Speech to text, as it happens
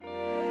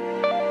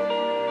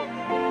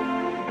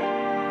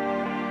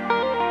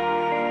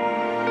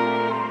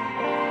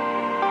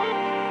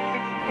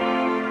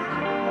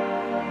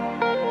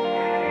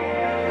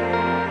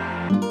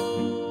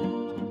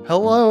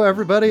Hello,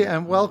 everybody,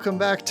 and welcome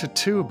back to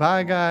Two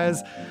Bye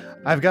Guys.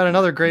 I've got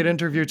another great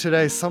interview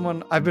today.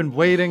 Someone I've been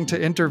waiting to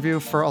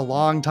interview for a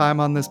long time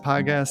on this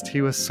podcast.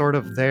 He was sort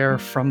of there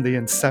from the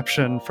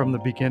inception, from the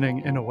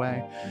beginning, in a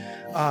way.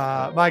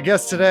 My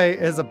guest today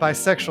is a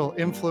bisexual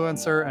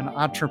influencer and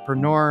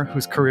entrepreneur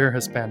whose career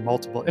has spanned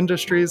multiple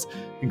industries,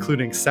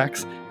 including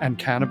sex and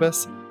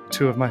cannabis,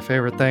 two of my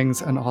favorite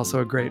things, and also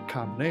a great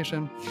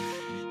combination.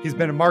 He's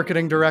been a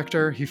marketing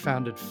director. He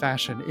founded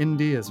Fashion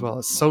Indie as well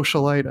as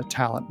Socialite, a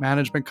talent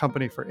management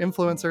company for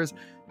influencers.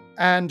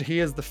 And he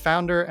is the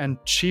founder and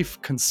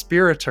chief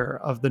conspirator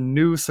of the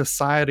New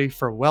Society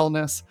for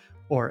Wellness,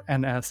 or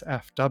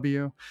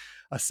NSFW,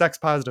 a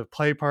sex-positive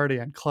play party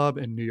and club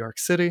in New York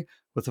City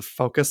with a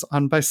focus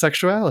on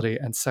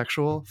bisexuality and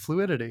sexual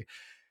fluidity.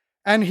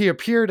 And he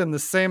appeared in the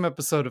same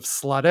episode of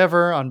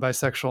Slutever on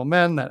bisexual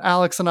men that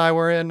Alex and I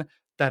were in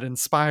that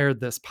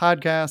inspired this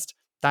podcast.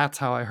 That's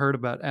how I heard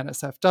about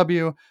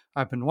NSFW.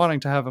 I've been wanting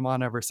to have him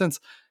on ever since.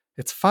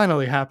 It's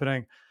finally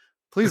happening.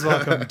 Please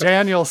welcome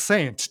Daniel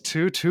Saint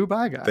to Two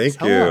Bye Guys. Thank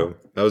Hello. you.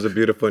 That was a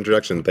beautiful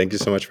introduction. Thank you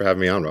so much for having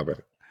me on,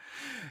 Robert.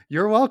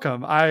 You're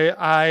welcome.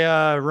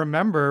 I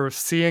remember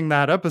seeing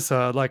that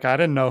episode. Like, I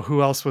didn't know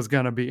who else was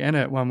going to be in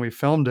it when we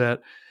filmed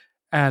it.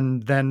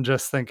 And then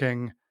just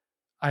thinking,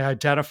 I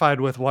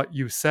identified with what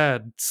you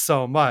said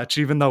so much,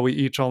 even though we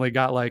each only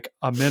got like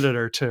a minute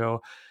or two.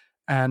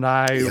 And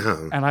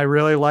I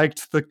really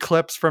liked the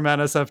clips from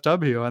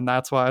NSFW, and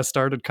that's why I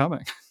started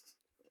coming.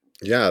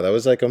 Yeah, that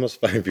was like almost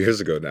 5 years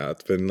ago now.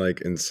 It's been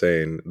like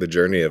insane, the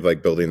journey of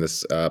like building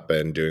this up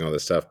and doing all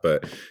this stuff.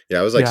 But yeah,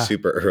 I was like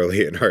super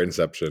early in our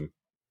inception.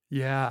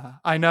 Yeah,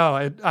 I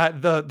know.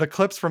 The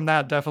clips from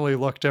that definitely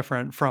look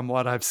different from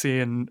what I've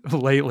seen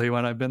lately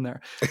when I've been there.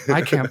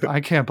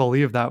 I can't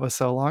believe that was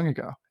so long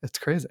ago. It's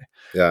crazy.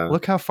 Yeah.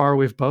 Look how far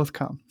we've both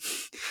come.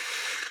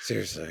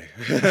 Seriously.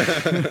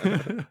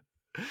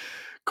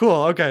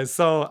 Cool. Okay,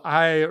 so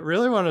I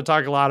really want to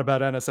talk a lot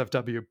about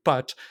NSFW,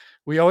 but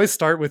we always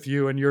start with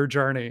you and your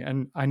journey,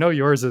 and I know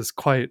yours is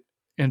quite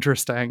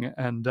interesting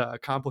and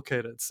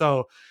complicated.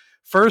 So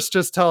first,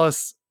 just tell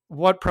us,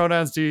 what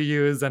pronouns do you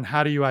use and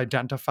how do you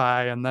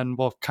identify? And then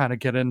we'll kind of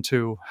get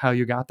into how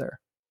you got there.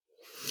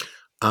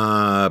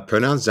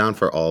 Pronouns down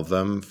for all of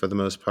them for the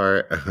most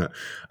part.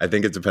 I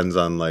think it depends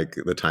on like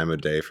the time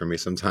of day for me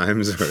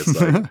sometimes, where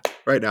it's like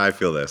right now I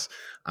feel this.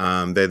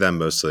 They, them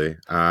mostly.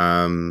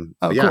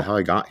 But yeah, cool. How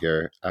I got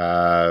here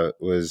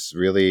was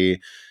really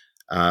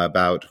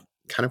about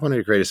kind of wanting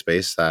to create a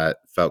space that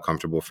felt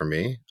comfortable for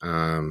me.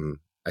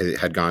 I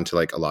had gone to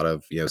like a lot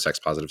of, sex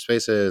positive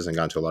spaces and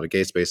gone to a lot of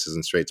gay spaces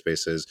and straight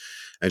spaces.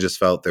 I just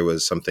felt there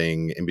was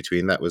something in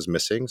between that was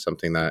missing,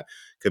 something that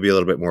could be a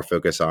little bit more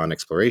focused on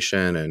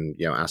exploration and,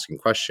 asking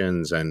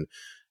questions and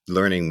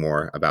learning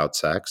more about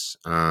sex.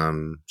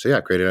 So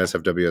yeah, creating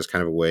NSFW as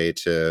kind of a way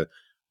to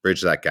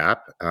bridge that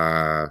gap,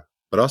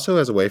 but also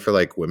as a way for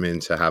like women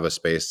to have a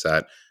space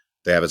that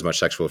they have as much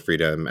sexual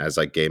freedom as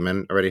like gay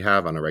men already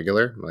have on a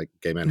regular. Like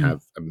gay men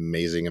have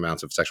amazing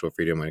amounts of sexual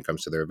freedom when it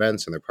comes to their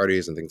events and their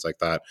parties and things like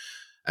that.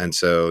 And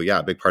so, yeah,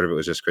 a big part of it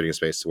was just creating a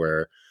space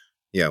where,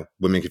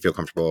 women could feel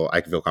comfortable.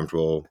 I could feel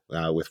comfortable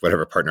with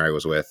whatever partner I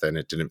was with, and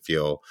it didn't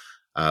feel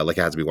like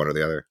it had to be one or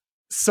the other.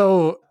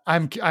 So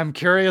I'm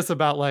curious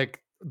about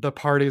like the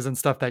parties and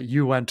stuff that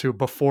you went to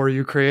before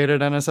you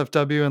created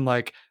NSFW and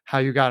like how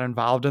you got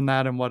involved in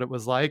that and what it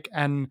was like.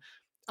 And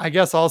I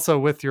guess also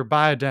with your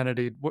bi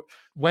identity,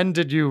 when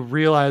did you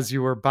realize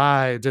you were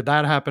bi? Did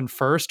that happen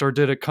first, or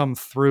did it come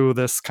through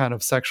this kind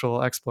of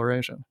sexual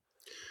exploration?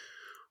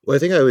 Well, I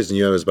think I always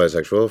knew I was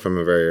bisexual from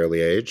a very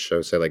early age. I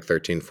would say like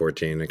 13,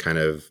 14. I kind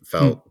of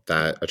felt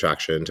that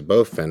attraction to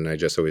both. And I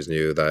just always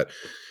knew that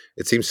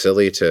it seems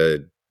silly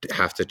to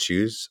have to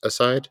choose a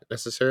side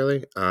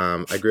necessarily.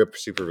 I grew up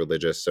super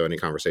religious, so any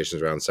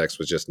conversations around sex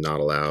was just not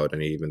allowed.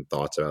 Any even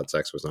thoughts about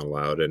sex was not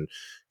allowed. And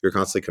you're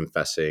constantly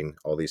confessing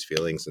all these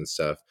feelings and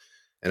stuff.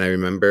 And I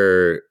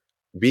remember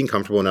being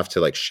comfortable enough to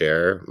like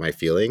share my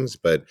feelings,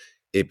 but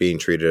it being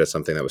treated as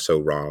something that was so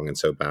wrong and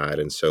so bad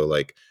and so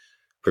like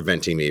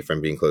preventing me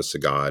from being close to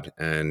God.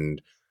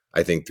 And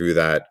I think through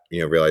that,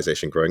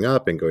 realization growing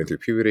up and going through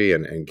puberty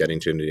and getting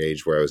to an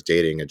age where I was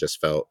dating, it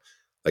just felt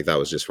like that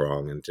was just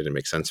wrong and didn't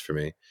make sense for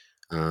me.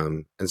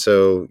 And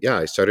so, yeah,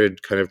 I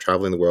started kind of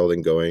traveling the world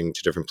and going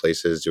to different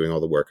places, doing all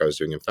the work I was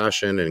doing in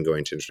fashion and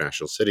going to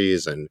international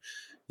cities and,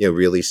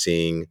 really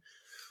seeing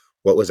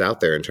what was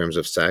out there in terms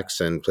of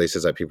sex and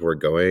places that people were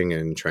going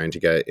and trying to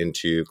get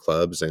into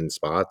clubs and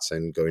spots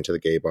and going to the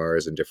gay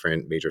bars in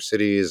different major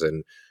cities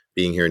and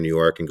being here in New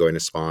York and going to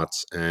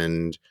spots.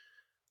 And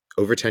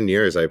over 10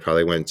 years, I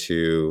probably went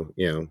to,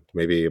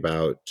 maybe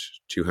about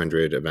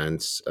 200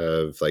 events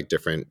of like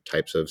different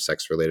types of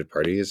sex related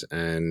parties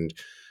and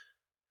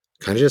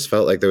kind of just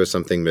felt like there was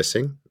something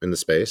missing in the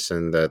space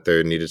and that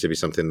there needed to be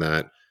something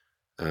that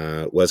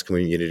was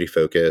community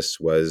focused,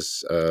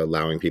 was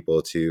allowing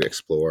people to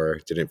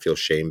explore, didn't feel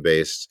shame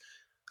based.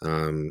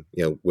 Women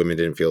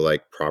didn't feel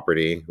like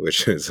property,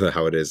 which is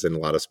how it is in a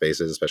lot of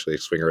spaces, especially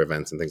swinger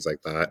events and things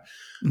like that.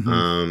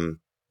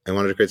 I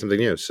wanted to create something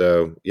new.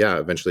 So yeah,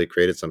 eventually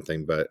created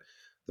something, but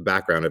the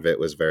background of it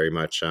was very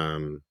much, I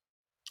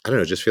don't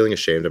know, just feeling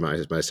ashamed of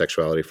my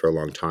sexuality for a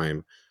long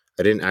time.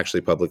 I didn't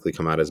actually publicly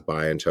come out as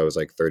bi until I was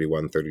like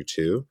 31,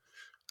 32.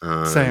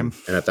 Same.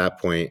 And at that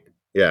point,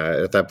 yeah,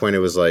 at that point, it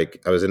was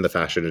like I was in the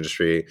fashion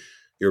industry.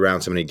 You're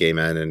around so many gay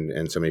men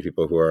and so many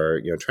people who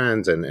are,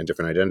 trans and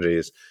different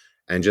identities.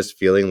 And just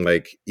feeling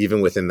like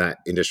even within that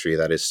industry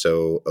that is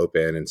so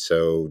open and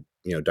so,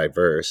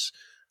 diverse,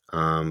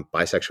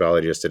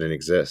 bisexuality just didn't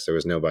exist. There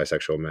was no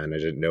bisexual men. I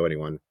didn't know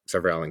anyone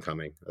except for Alan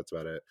Cumming. That's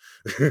about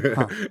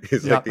Huh. it.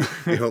 He's Yeah.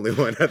 like the only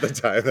one at the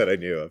time that I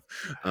knew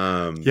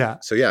of. Yeah.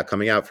 So yeah,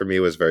 coming out for me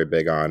was very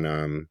big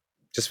on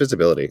just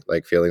visibility,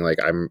 like feeling like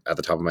I'm at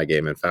the top of my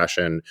game in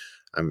fashion.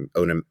 I'm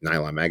owning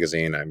Nylon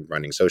magazine. I'm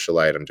running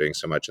Socialite. I'm doing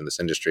so much in this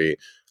industry.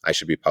 I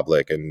should be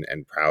public and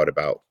proud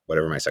about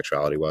whatever my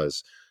sexuality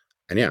was.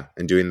 And yeah,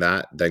 in doing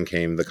that, then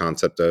came the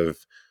concept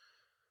of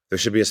there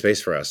should be a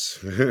space for us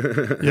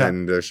Yeah.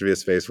 and there should be a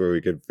space where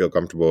we could feel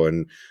comfortable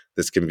and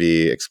this can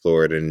be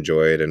explored and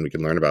enjoyed and we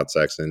can learn about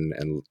sex and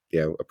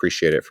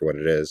appreciate it for what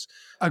it is.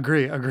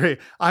 Agree.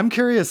 I'm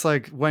curious,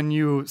 like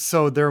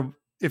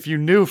if you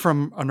knew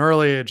from an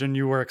early age and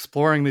you were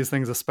exploring these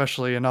things,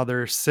 especially in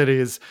other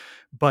cities,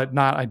 but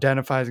not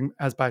identifying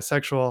as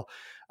bisexual,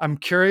 I'm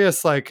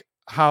curious, like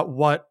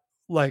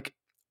like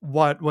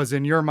what was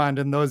in your mind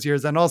in those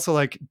years, and also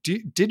like,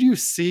 did you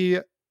see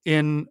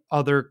in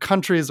other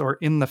countries or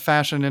in the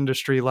fashion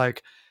industry,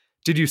 like,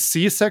 did you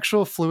see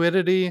sexual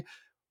fluidity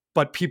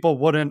but people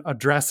wouldn't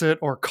address it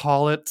or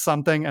call it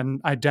something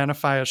and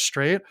identify as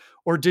straight?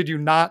 Or did you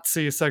not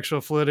see sexual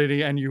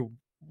fluidity and you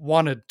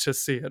wanted to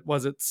see it?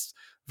 Was it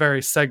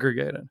very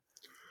segregated?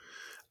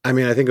 I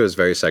mean, I think it was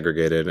very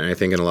segregated, and I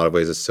think in a lot of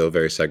ways it's still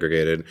very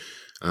segregated.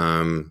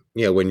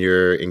 When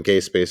you're in gay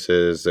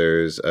spaces,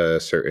 there's a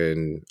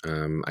certain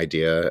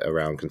idea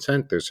around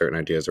consent. There's certain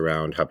ideas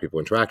around how people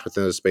interact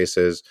within those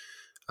spaces.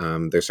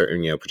 There's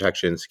certain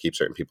protections to keep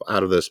certain people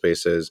out of those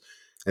spaces.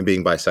 And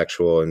being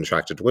bisexual and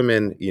attracted to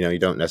women, you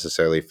don't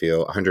necessarily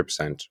feel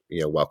 100%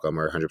 welcome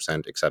or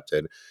 100%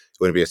 accepted. It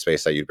wouldn't be a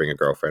space that you'd bring a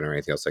girlfriend or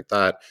anything else like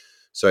that.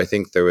 So I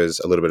think there was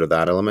a little bit of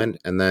that element,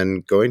 and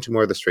then going to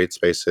more of the straight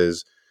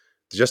spaces,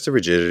 just the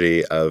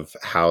rigidity of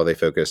how they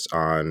focused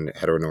on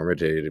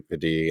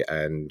heteronormativity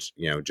and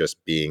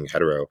just being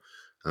hetero,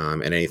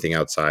 and anything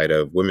outside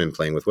of women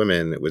playing with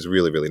women, it was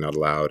really really not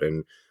allowed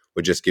and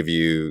would just get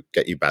you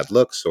bad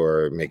looks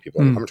or make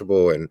people Mm,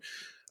 uncomfortable. And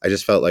I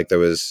just felt like there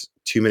was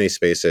too many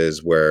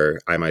spaces where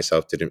I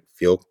myself didn't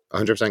feel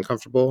 100%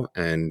 comfortable,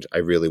 and I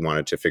really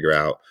wanted to figure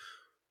out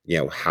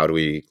how do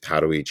we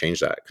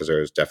change that, because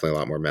there's definitely a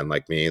lot more men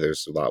like me,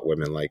 there's a lot of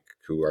women like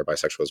who are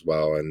bisexual as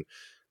well, and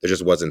there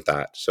just wasn't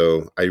that.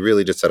 So I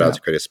really just set out yeah.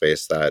 to create a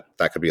space that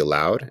could be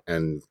allowed,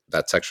 and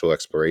that sexual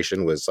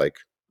exploration was like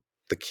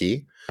the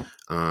key.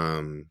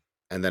 um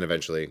and then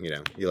eventually,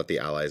 you let the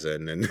allies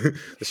in, and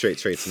the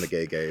straights and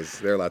the gays,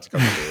 they're allowed to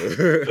come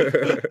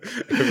too.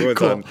 everyone's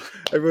Cool. on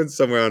everyone's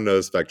somewhere on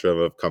the spectrum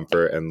of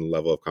comfort and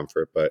level of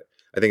comfort, but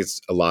I think it's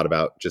a lot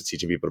about just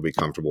teaching people to be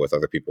comfortable with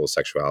other people's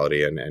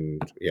sexuality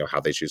and how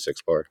they choose to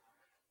explore.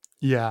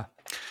 Yeah.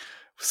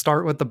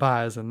 Start with the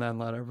buys and then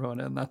let everyone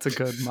in. That's a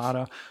good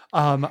motto.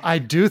 I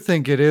do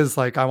think it is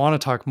like, I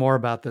want to talk more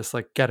about this,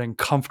 like getting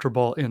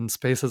comfortable in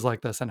spaces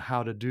like this and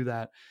how to do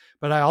that.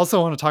 But I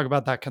also want to talk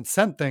about that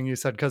consent thing you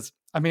said, because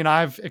I mean,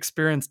 I've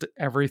experienced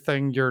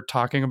everything you're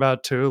talking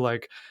about too,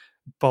 like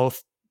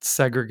both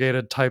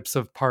segregated types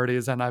of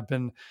parties. And I've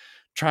been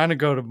trying to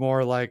go to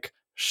more like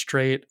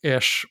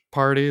straight-ish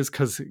parties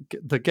because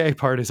the gay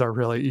parties are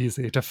really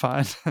easy to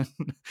find.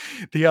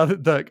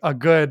 A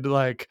good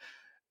like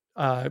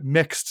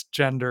mixed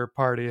gender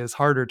party is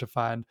harder to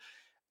find.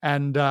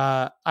 And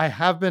I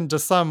have been to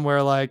some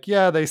where, like,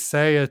 yeah, they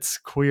say it's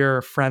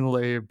queer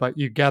friendly, but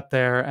you get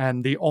there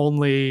and the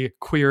only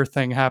queer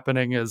thing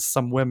happening is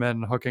some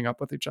women hooking up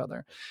with each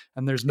other,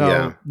 and there's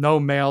Yeah. no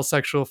male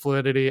sexual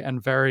fluidity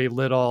and very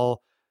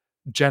little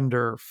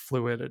gender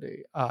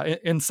fluidity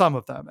in some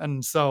of them.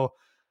 And so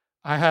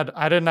I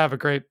didn't have a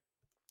great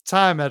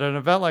time at an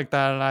event like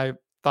that, and I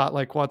thought,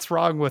 like, what's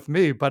wrong with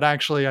me? But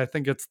actually I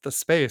think it's the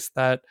space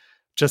that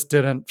just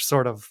didn't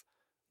sort of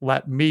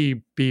let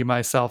me be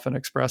myself and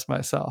express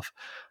myself.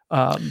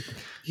 um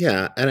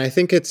Yeah, and I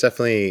think it's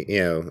definitely,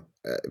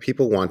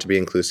 people want to be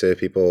inclusive.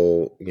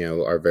 People,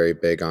 are very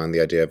big on the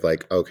idea of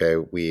like, okay,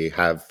 we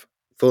have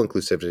full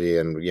inclusivity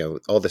and,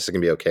 all this is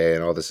going to be okay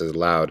and all this is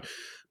allowed.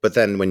 But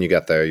then when you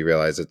get there, you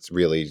realize it's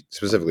really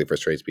specifically for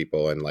straight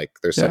people, and like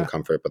there's some yeah.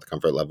 comfort, but the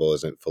comfort level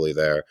isn't fully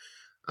there.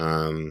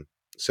 Um,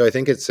 so I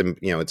think it's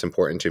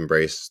important to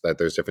embrace that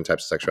there's different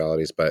types of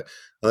sexualities, but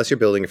unless you're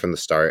building it from the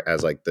start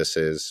as like this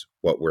is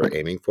what we're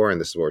aiming for and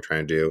this is what we're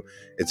trying to do,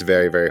 it's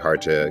very very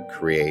hard to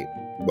create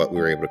what we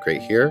were able to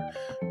create here,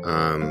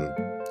 um,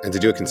 and to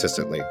do it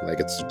consistently.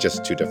 Like it's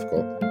just too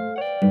difficult.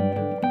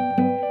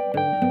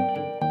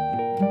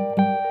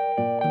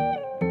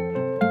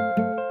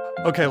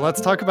 Okay, let's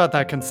talk about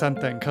that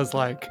consent thing, because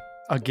like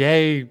a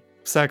gay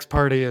sex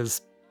party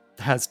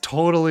has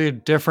totally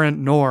different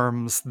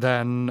norms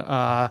than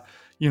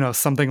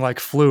something like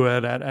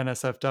Fluid at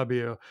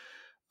NSFW.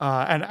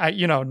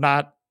 And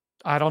not,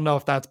 I don't know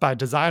if that's by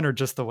design or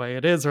just the way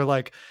it is, or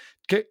like,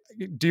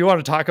 do you want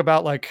to talk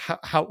about like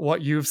how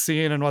what you've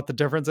seen and what the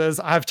difference is?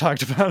 I've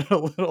talked about it a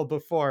little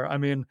before. I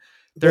mean,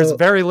 there's Well,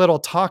 very little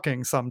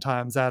talking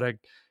sometimes at a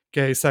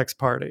gay sex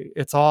party.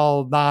 It's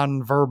all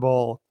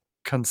nonverbal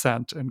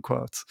consent in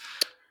quotes.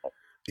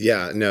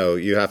 yeah, no,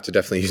 you have to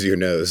definitely use your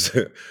nose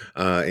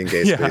in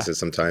gay Yeah. spaces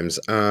sometimes.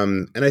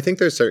 And I think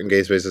there's certain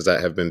gay spaces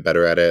that have been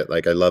better at it.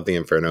 Like I love the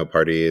Inferno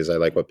parties. I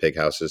like what Pig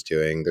House is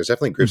doing. There's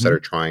definitely groups that Hmm. are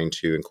trying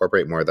to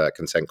incorporate more of that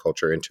consent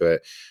culture into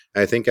it.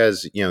 And I think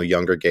as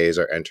younger gays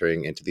are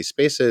entering into these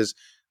spaces,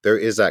 there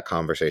is that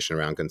conversation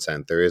around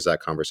consent. There is that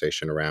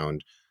conversation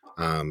around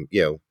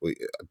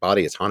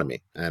body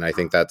autonomy. And I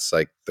think that's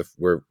like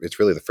it's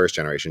really the first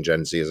generation.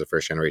 Gen Z is the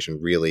first generation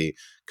really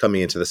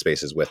coming into the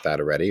spaces with that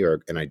already, or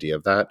an idea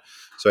of that.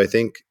 So I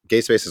think gay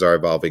spaces are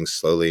evolving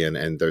slowly,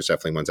 and there's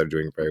definitely ones that are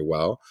doing very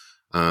well.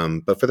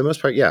 But for the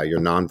most part, yeah,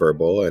 you're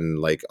nonverbal, and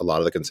like a lot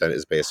of the consent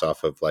is based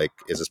off of like,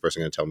 is this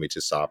person going to tell me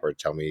to stop or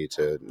tell me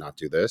to not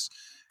do this?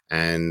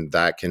 And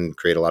that can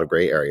create a lot of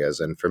gray areas.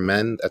 And for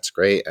men, that's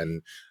great.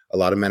 And a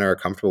lot of men are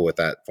comfortable with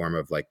that form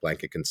of like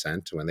blanket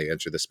consent when they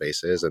enter the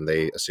spaces, and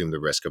they assume the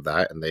risk of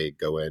that, and they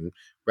go in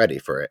ready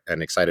for it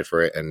and excited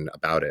for it and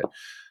about it.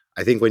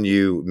 I think when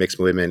you mix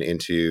women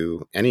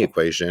into any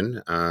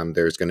equation,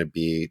 there's going to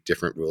be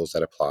different rules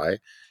that apply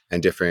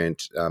and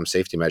different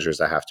safety measures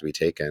that have to be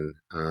taken.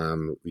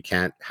 We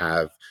can't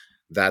have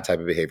that type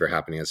of behavior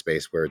happening in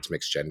space where it's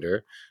mixed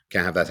gender.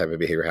 Can't have that type of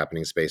behavior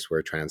happening in space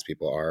where trans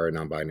people are or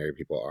non-binary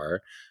people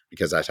are,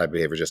 because that type of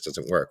behavior just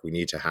doesn't work. We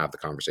need to have the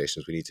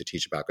conversations. We need to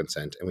teach about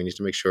consent, and we need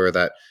to make sure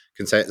that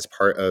consent is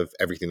part of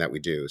everything that we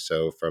do.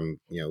 So from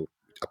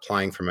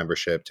applying for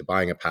membership to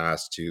buying a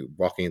pass to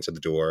walking into the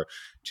door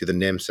to the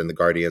nymphs and the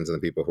guardians and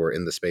the people who are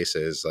in the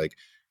spaces, like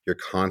you're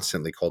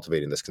constantly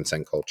cultivating this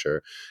consent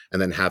culture,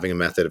 and then having a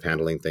method of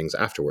handling things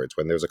afterwards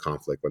when there's a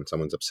conflict, when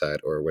someone's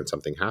upset, or when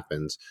something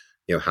happens.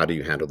 How do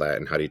you handle that,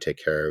 and how do you take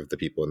care of the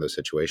people in those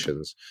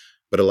situations?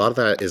 But a lot of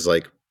that is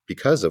like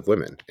because of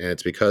women, and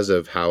it's because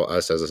of how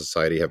us as a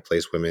society have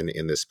placed women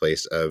in this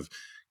place of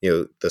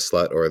the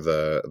slut, or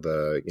the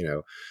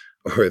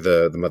or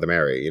the Mother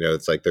Mary.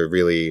 It's like they're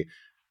really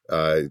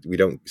we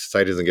don't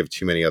society doesn't give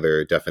too many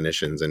other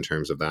definitions in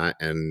terms of that,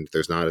 and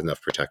there's not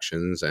enough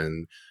protections.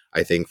 And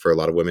I think for a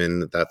lot of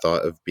women, that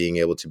thought of being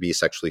able to be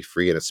sexually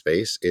free in a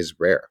space is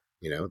rare.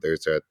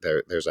 There's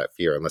that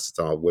fear, unless it's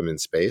all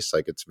women's space,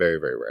 like it's very,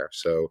 very rare.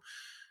 So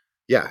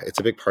yeah, it's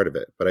a big part of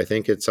it. But I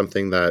think it's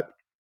something that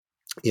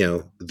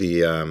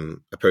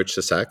the approach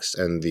to sex,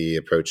 and the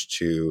approach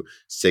to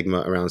stigma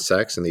around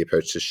sex, and the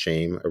approach to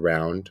shame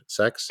around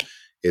sex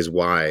is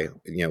why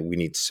we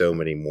need so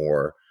many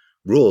more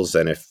rules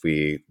than if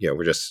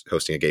we're just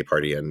hosting a gay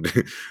party, and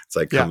it's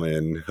like Yeah. come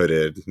in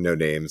hooded, no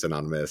names,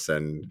 anonymous,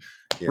 and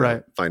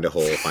Right. find a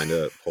hole, find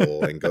a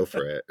pole, and go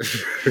for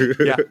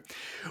Yeah. it.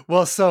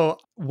 Well, so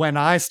when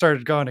I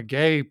started going to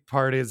gay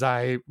parties,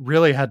 I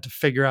really had to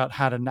figure out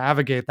how to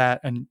navigate that.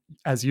 And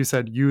as you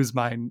said, use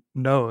my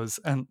nose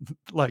and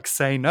like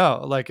say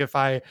no. Like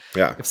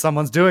Yeah. if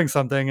someone's doing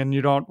something and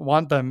you don't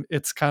want them,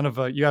 it's kind of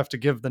you have to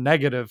give the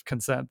negative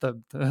consent,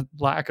 the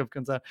lack of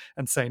consent,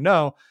 and say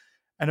no.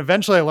 And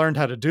eventually I learned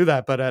how to do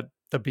that. But at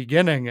the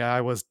beginning,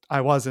 I was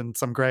in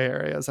some gray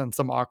areas and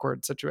some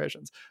awkward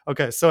situations.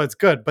 Okay. So it's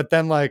good. But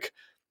then like,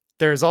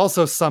 there's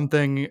also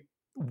something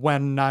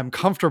when I'm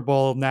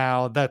comfortable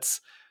now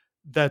that's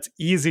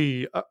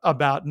easy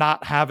about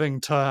not having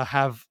to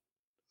have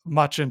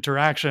much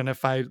interaction.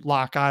 If I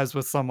lock eyes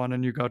with someone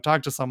and you go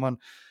talk to someone,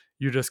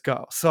 you just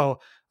go. So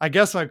I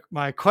guess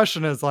my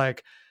question is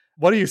like,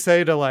 what do you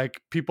say to like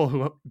people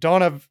who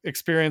don't have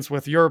experience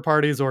with your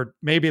parties, or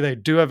maybe they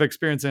do have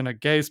experience in a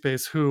gay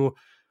space, who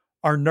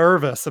are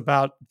nervous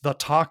about the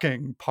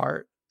talking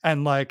part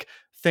and like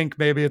think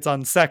maybe it's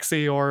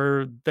unsexy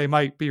or they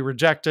might be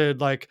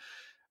rejected? Like,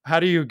 how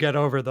do you get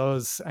over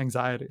those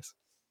anxieties?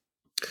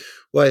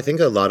 Well, I think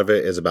a lot of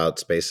it is about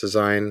space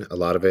design. A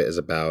lot of it is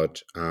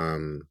about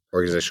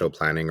organizational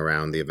planning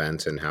around the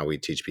event and how we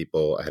teach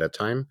people ahead of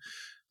time.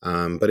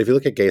 But if you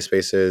look at gay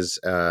spaces,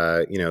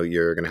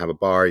 you're going to have a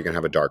bar, you're going to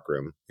have a dark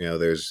room.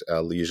 There's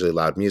usually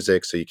loud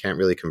music, so you can't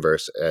really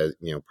converse,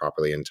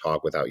 properly and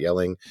talk without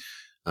yelling.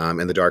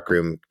 And the dark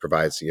room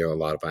provides, a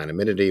lot of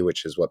anonymity,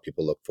 which is what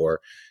people look for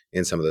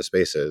in some of those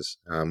spaces.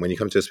 When you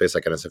come to a space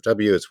like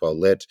NSFW, it's well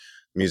lit,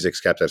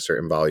 music's kept at a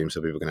certain volume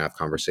so people can have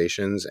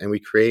conversations, and we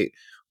create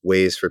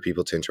ways for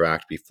people to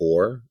interact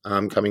before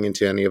coming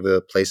into any of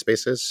the play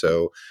spaces.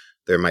 So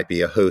there might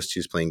be a host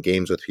who's playing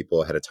games with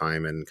people ahead of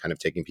time and kind of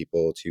taking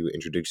people to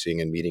introducing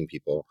and meeting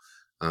people.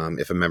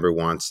 If a member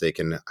wants, they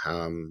can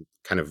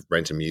kind of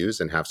rent a muse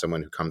and have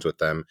someone who comes with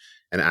them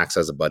and acts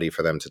as a buddy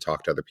for them to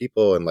talk to other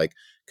people and like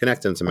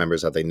connect them to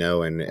members that they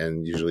know,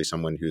 and usually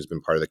someone who's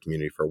been part of the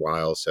community for a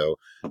while. So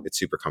it's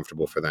super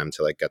comfortable for them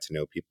to like get to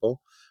know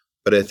people.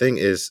 But the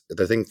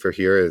thing for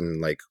here,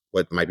 and like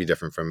what might be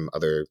different from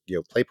other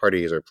play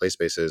parties or play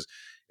spaces,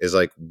 is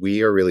like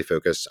we are really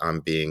focused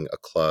on being a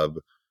club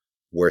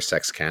where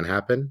sex can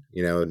happen,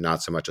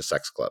 not so much a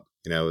sex club.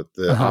 The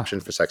Uh-huh. option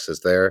for sex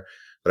is there,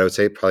 but I would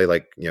say probably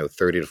like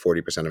 30 to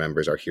 40% of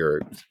members are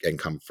here and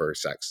come for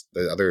sex.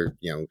 The other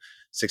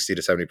 60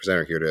 to 70%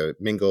 are here to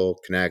mingle,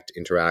 connect,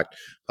 interact,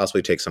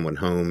 possibly take someone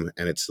home,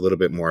 and it's a little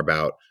bit more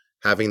about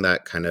having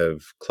that kind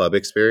of club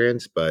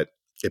experience, but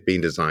it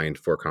being designed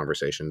for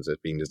conversations,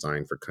 it being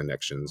designed for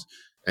connections,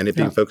 and it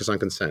being Yeah. focused on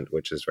consent,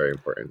 which is very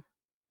important.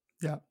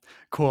 Yeah.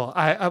 Cool.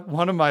 I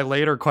one of my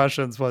later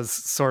questions was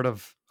sort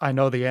of, I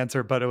know the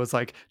answer, but it was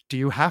like, do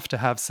you have to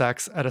have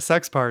sex at a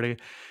sex party?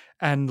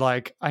 And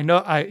like,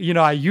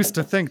 I used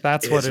to think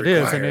that's It what is it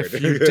is. And required.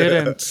 if you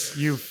didn't, If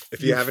you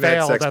you haven't had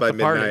failed sex at by the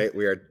party. midnight,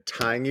 we are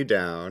tying you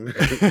down,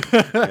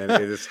 and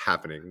it is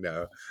happening.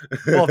 No.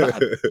 Well,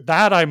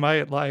 that I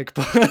might like,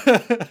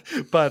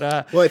 but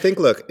Well, I think,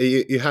 look,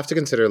 you have to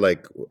consider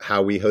like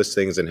how we host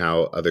things and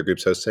how other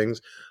groups host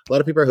things. A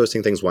lot of people are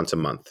hosting things once a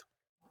month.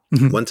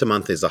 Mhm, Once a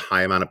month is a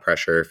high amount of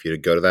pressure for you to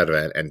go to that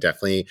event and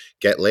definitely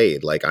get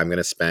laid. Like, I'm going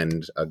to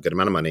spend a good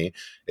amount of money.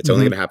 It's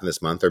only mhm, going to happen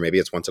this month, or maybe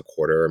it's once a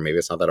quarter, or maybe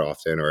it's not that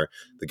often, or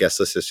the guest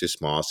list is too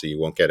small, so you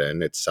won't get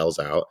in. It sells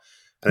out.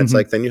 And it's mhm.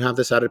 like, then you have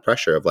this added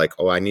pressure of like,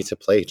 oh, I need to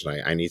play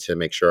tonight. I need to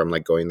make sure I'm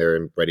like going there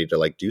and ready to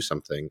like do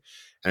something.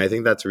 And I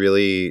think that's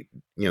really,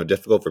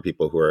 difficult for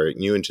people who are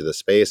new into the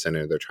space and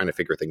they're trying to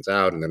figure things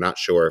out and they're not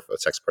sure if a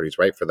sex party is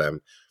right for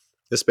them.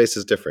 This space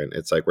is different.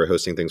 It's like we're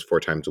hosting things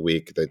 4 times a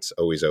week. That's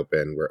always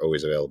open. We're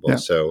always available. Yeah.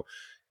 So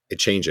it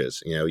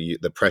changes.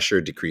 The pressure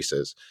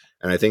decreases.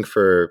 And I think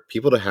for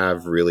people to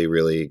have really,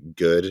 really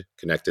good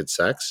connected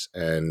sex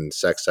and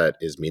sex that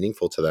is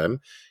meaningful to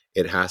them,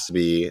 it has to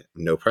be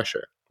no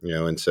pressure.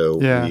 And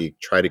so Yeah. we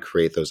try to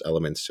create those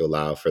elements to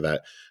allow for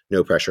that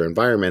no pressure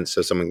environment.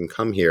 So someone can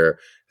come here,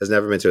 has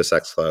never been to a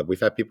sex club. We've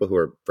had people who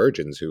are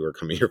virgins who are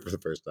coming here for the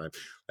first time,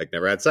 like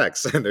never had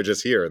sex, and they're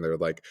just here and they're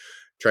like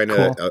trying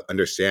to Cool.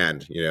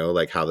 understand,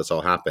 like how this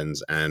all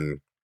happens, and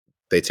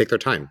they take their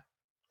time.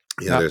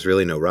 Yeah. There's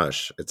really no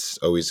rush. It's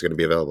always going to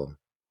be available.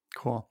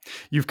 Cool.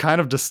 You've kind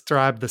of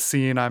described the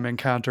scene I'm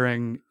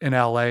encountering in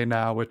LA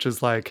now, which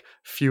is like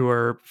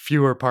fewer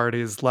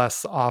parties,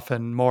 less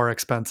often, more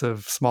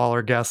expensive,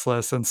 smaller guest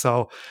lists, and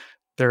so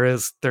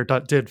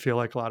did feel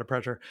like a lot of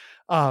pressure.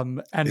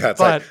 And Yeah, it's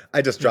like but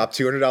I just yeah, dropped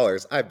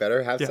 $200. I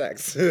better have yeah,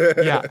 sex.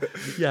 yeah,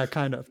 yeah,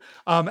 kind of.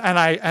 And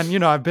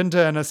I've been to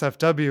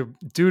NSFW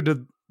due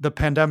to the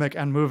pandemic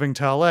and moving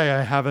to LA.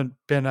 I haven't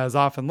been as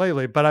often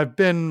lately, but I've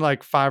been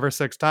like 5 or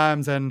 6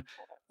 times and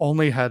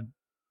only had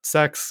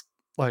sex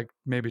like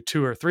maybe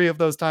 2 or 3 of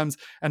those times.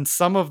 And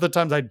some of the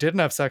times I didn't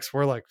have sex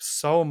were like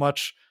so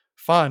much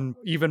fun,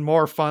 even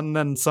more fun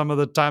than some of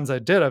the times I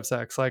did have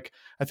sex. Like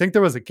I think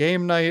there was a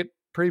game night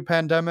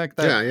pre-pandemic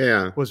that Yeah,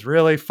 yeah, was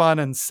really fun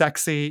and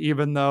sexy,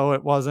 even though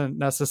it wasn't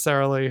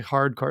necessarily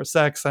hardcore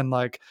sex. And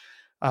like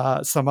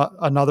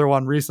another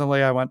one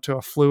recently, I went to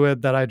a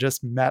fluid that I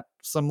just met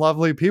some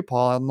lovely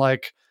people and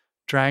like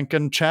drank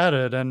and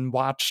chatted and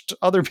watched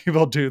other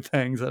people do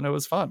things, and it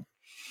was fun.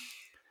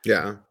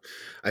 yeah.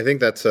 I think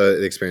that's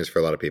the experience for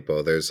a lot of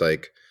people. There's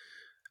like,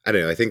 I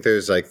don't know. I think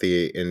there's like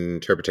the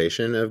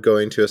interpretation of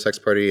going to a sex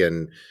party,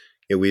 and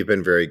we've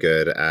been very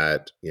good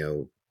at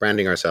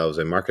branding ourselves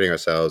and marketing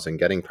ourselves and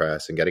getting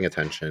press and getting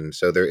attention.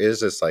 So there is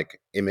this like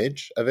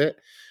image of it,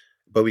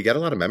 but we get a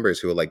lot of members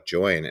who will like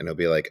join, and it'll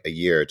be like a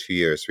year, 2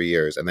 years, 3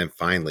 years, and then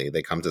finally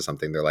they come to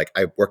something. They're like,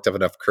 I worked up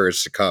enough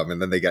courage to come,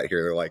 and then they get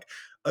here. They're like,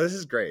 oh, this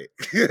is great.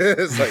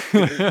 It's like,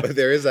 but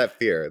there is that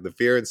fear. The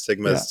fear and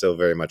stigma is Yeah. still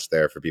very much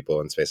there for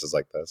people in spaces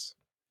like this.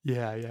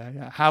 Yeah, yeah,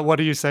 yeah. What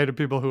do you say to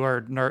people who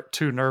are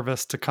too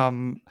nervous to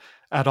come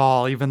at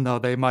all, even though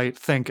they might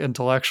think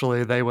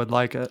intellectually they would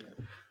like it?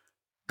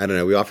 I don't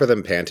know. We offer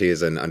them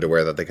panties and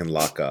underwear that they can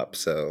lock up.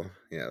 So,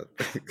 you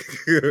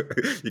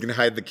can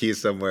hide the keys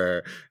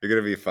somewhere. You're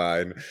going to be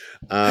fine.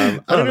 I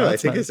don't Oh, know. I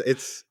that's think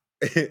nice.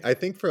 I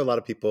think for a lot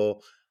of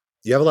people,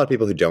 you have a lot of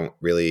people who don't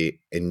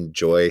really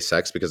enjoy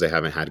sex because they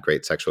haven't had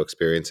great sexual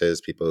experiences.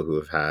 People who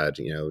have had,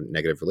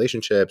 negative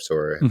relationships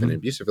or have been in Mhm.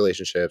 abusive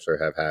relationships or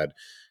have had,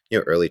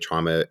 early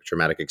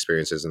traumatic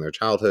experiences in their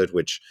childhood,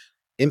 which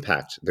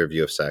impact their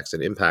view of sex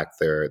and impact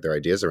their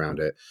ideas around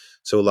it.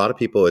 So a lot of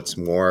people, it's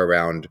more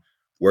around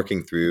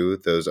working through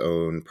those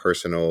own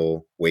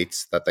personal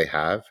weights that they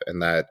have,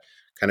 and that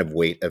kind of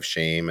weight of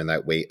shame and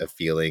that weight of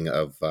feeling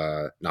of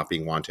not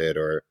being wanted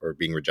or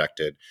being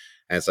rejected.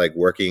 And it's like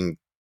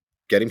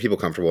getting people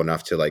comfortable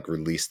enough to like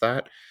release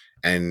that,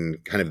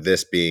 and kind of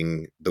this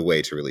being the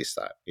way to release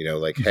that.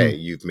 Like, hey,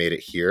 Mhm. you've made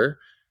it here.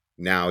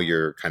 Now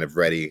you're kind of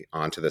ready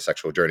onto the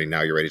sexual journey.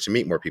 Now you're ready to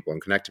meet more people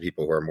and connect to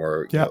people who are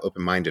more, Yeah.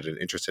 open-minded and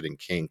interested in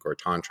kink or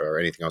tantra or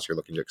anything else you're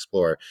looking to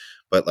explore.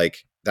 But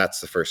like,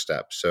 that's the first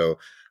step. So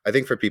I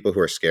think for people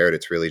who are scared,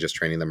 it's really just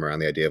training them around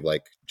the idea of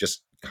like,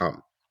 just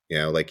come.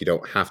 Like, you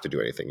don't have to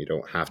do anything. You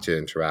don't have to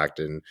interact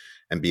and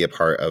be a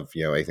part of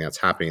anything that's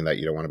happening that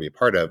you don't want to be a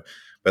part of,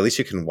 but at least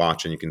you can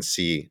watch and you can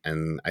see.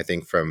 And I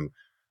think from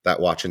that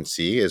watch and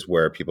see is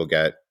where people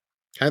get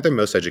kind of their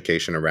most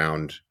education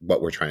around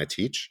what we're trying to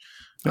teach,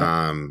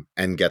 Yeah.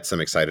 and gets them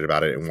excited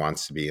about it and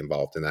wants to be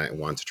involved in that and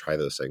wants to try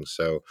those things.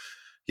 So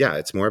yeah,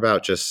 it's more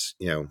about just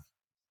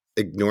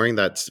ignoring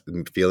that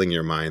feeling in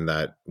your mind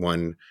that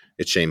one,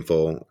 it's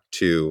shameful,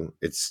 two,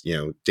 it's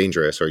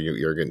dangerous, or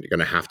you're going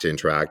to have to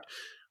interact,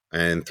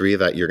 and three,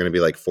 that you're going to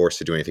be like forced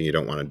to do anything you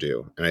don't want to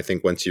do. And I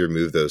think once you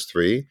remove those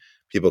three,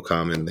 people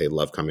come and they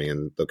love coming,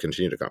 and they'll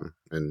continue to come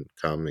and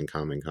come and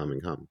come and come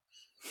and come.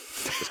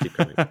 Just keep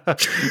coming.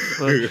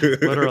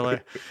 Literally.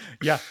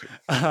 Yeah.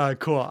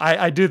 Cool.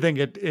 I do think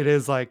it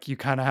is like you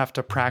kind of have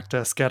to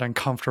practice getting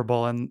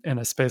comfortable in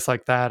a space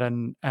like that.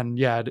 And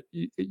yeah,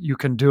 you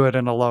can do it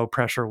in a low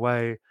pressure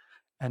way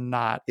and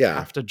not Yeah.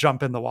 have to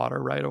jump in the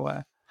water right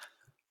away.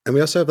 And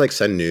we also have like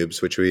Send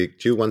Noobs, which we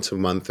do once a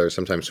month or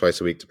sometimes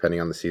twice a week,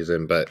 depending on the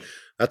season. But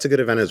that's a good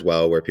event as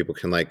well, where people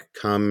can like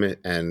come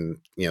and,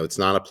 it's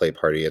not a play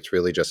party. It's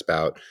really just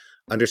about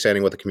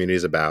understanding what the community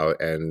is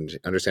about and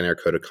understanding our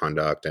code of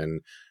conduct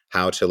and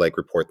how to like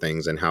report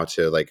things and how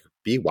to like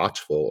be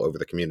watchful over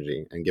the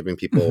community and giving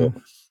people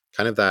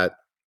kind of that,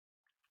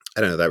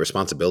 I don't know, that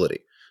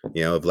responsibility,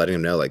 of letting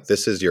them know, like,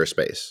 this is your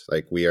space.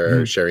 Like, we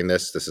are sharing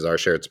this. This is our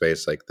shared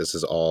space. Like, this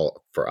is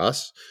all for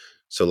us.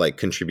 So like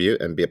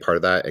contribute and be a part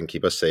of that and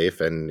keep us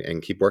safe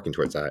and keep working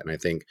towards that. And I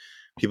think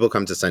people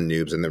come to Send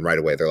Noobs and then right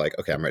away they're like,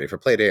 okay, I'm ready for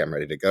play day. I'm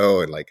ready to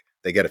go. And like,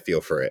 they get a feel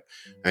for it.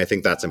 And I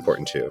think that's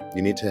important too.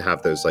 You need to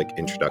have those like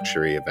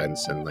introductory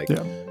events and like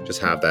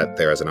just have that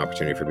there as an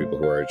opportunity for people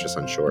who are just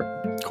unsure.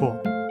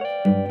 Cool.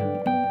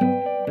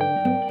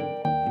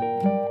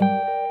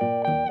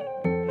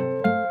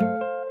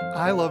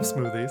 I love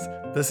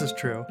smoothies. This is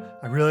true.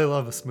 I really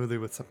love a smoothie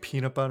with some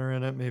peanut butter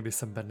in it, maybe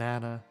some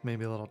banana,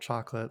 maybe a little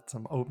chocolate,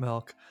 some oat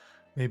milk,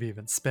 maybe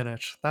even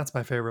spinach. That's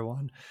my favorite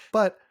one.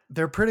 But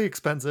they're pretty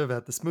expensive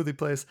at the smoothie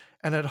place.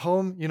 And at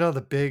home,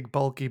 the big,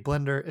 bulky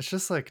blender, it's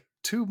just like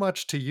too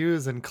much to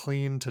use and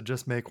clean to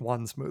just make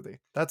one smoothie.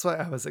 That's why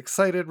I was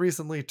excited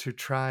recently to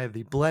try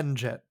the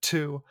BlendJet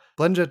 2.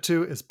 BlendJet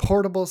 2 is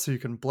portable, so you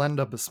can blend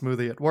up a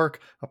smoothie at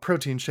work, a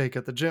protein shake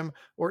at the gym,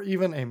 or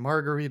even a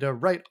margarita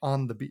right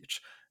on the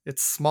beach.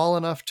 It's small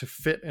enough to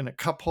fit in a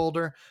cup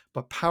holder,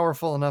 but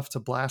powerful enough to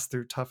blast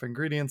through tough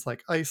ingredients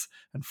like ice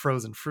and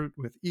frozen fruit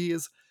with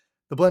ease.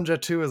 The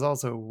BlendJet 2 is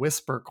also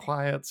whisper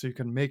quiet, so you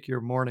can make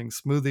your morning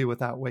smoothie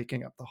without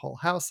waking up the whole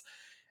house.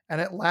 And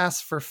it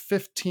lasts for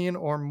 15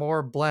 or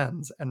more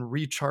blends and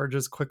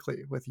recharges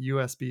quickly with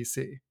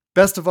USB-C.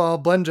 Best of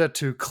all, BlendJet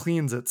 2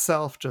 cleans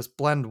itself. Just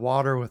blend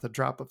water with a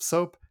drop of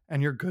soap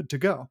and you're good to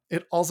go.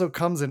 It also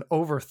comes in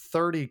over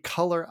 30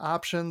 color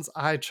options.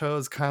 I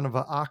chose kind of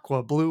an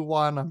aqua blue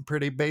one. I'm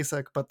pretty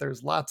basic, but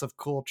there's lots of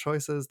cool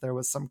choices. There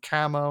was some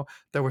camo,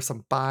 there were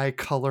some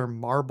bi-color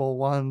marble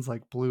ones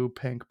like blue,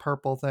 pink,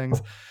 purple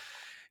things.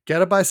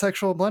 Get a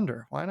bisexual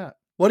blender. Why not?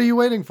 What are you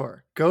waiting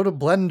for? Go to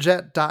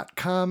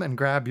blendjet.com and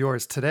grab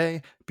yours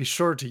today. Be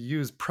sure to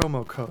use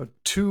promo code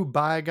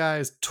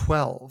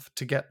 2BuyGuys12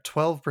 to get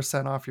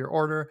 12% off your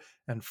order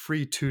and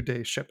free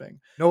 2-day shipping.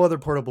 No other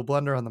portable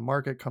blender on the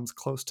market comes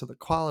close to the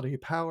quality,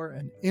 power,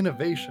 and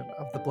innovation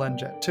of the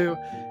BlendJet 2.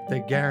 They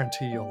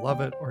guarantee you'll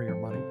love it or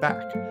your money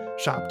back.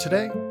 Shop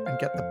today and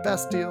get the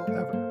best deal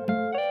ever.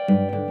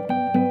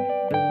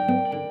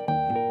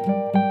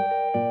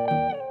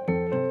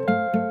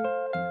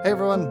 Hey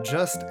everyone,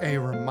 just a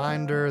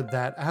reminder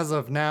that as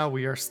of now,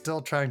 we are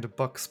still trying to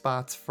book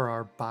spots for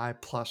our Buy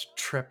Plus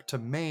trip to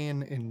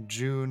Maine in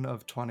June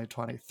of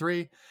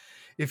 2023.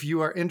 If you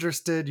are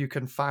interested, you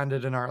can find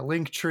it in our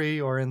link tree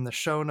or in the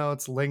show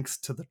notes, links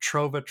to the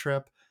Trova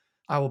trip.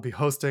 I will be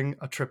hosting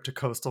a trip to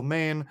coastal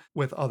Maine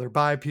with other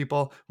Buy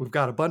people. We've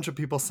got a bunch of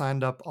people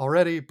signed up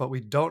already, but we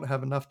don't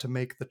have enough to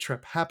make the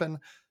trip happen.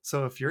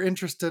 So if you're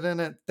interested in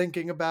it,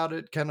 thinking about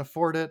it, can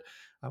afford it,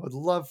 I would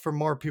love for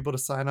more people to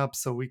sign up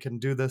so we can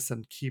do this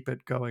and keep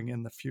it going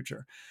in the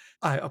future.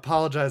 I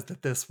apologize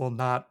that this will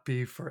not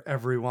be for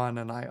everyone,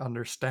 and I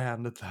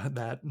understand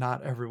that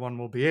not everyone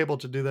will be able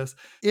to do this.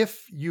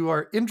 If you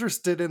are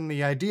interested in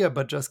the idea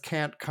but just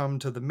can't come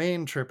to the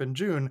main trip in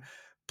June,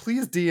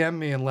 please DM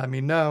me and let me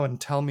know and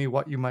tell me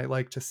what you might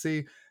like to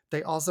see.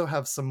 They also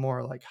have some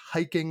more like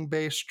hiking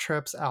based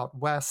trips out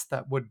west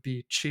that would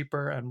be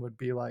cheaper and would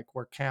be like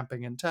we're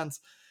camping in tents.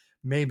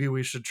 Maybe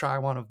we should try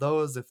one of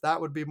those if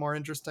that would be more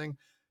interesting.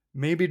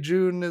 Maybe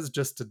June is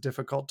just a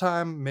difficult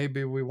time.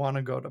 Maybe we want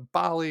to go to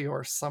Bali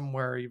or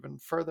somewhere even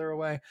further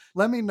away.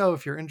 Let me know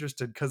if you're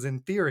interested, because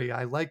in theory,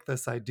 I like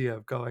this idea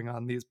of going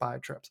on these buy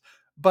trips.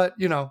 But,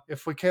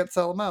 if we can't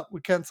sell them out,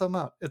 we can't sell them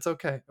out. It's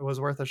okay. It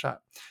was worth a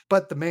shot.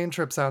 But the main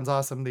trip sounds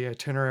awesome. The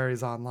itinerary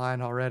is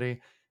online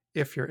already.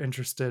 If you're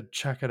interested,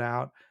 check it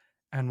out.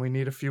 And we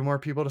need a few more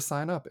people to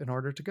sign up in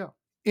order to go.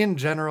 In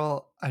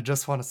general, I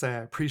just want to say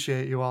I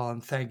appreciate you all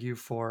and thank you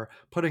for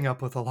putting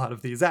up with a lot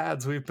of these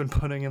ads we've been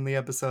putting in the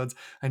episodes.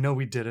 I know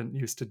we didn't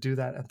used to do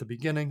that at the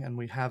beginning, and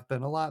we have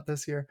been a lot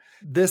this year.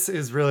 This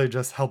is really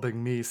just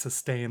helping me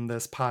sustain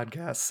this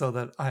podcast so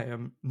that I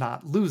am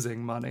not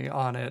losing money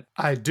on it.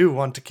 I do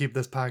want to keep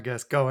this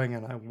podcast going,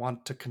 and I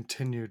want to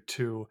continue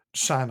to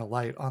shine a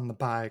light on the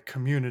Buy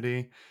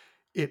community.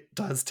 It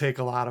does take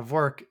a lot of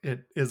work.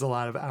 It is a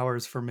lot of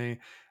hours for me.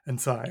 And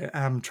so I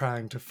am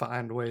trying to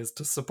find ways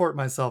to support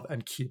myself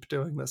and keep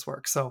doing this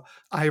work. So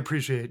I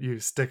appreciate you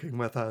sticking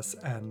with us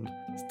and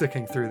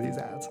sticking through these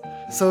ads.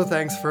 So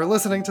thanks for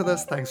listening to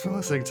this. Thanks for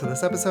listening to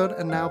this episode.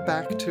 And now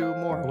back to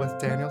more with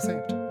Daniel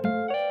Saint.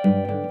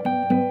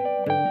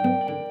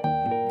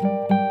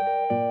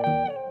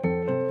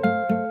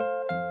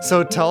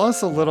 So tell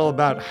us a little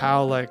about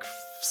how like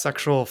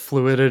sexual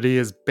fluidity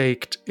is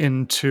baked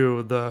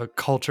into the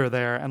culture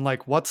there, and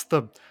like what's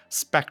the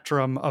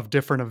spectrum of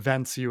different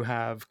events you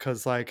have,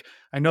 because like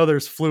I know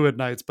there's fluid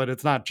nights, but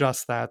it's not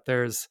just that.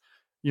 There's,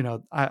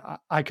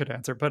 I could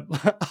answer, but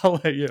I'll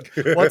let you.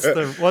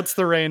 What's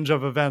the range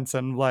of events,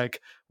 and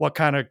like what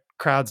kind of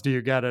crowds do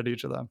you get at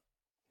each of them?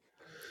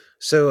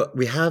 So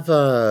we have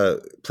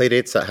play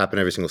dates that happen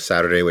every single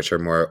Saturday, which are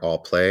more all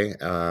play.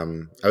 I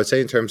would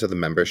say in terms of the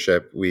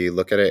membership, we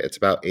look at it, it's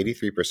about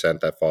 83%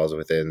 that falls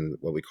within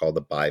what we call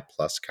the bi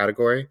plus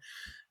category.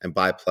 And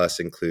bi plus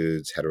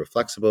includes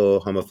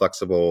heteroflexible,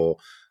 homoflexible,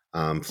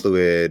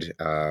 fluid,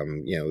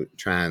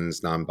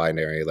 trans,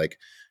 non-binary, like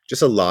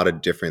just a lot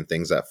of different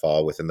things that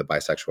fall within the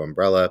bisexual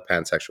umbrella,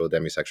 pansexual,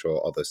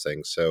 demisexual, all those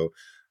things. So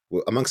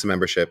amongst the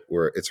membership,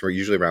 we're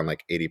usually around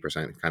like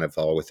 80% kind of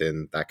fall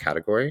within that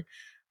category.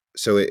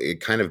 So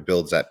it kind of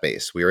builds that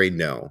base. We already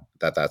know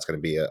that that's going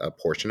to be a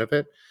portion of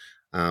it.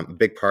 A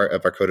big part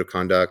of our code of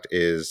conduct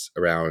is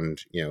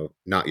around,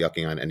 not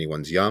yucking on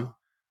anyone's yum.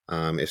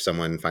 If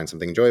someone finds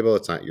something enjoyable,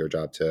 it's not your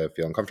job to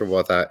feel uncomfortable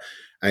with that.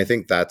 And I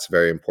think that's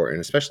very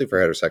important, especially for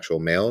heterosexual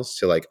males,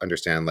 to like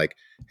understand, like,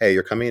 hey,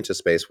 you're coming into a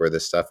space where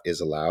this stuff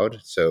is allowed,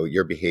 so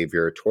your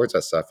behavior towards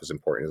that stuff is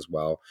important as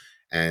well.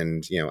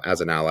 And as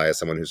an ally, as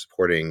someone who's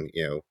supporting,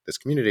 this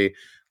community,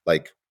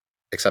 like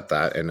accept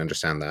that and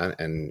understand that,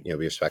 and be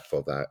respectful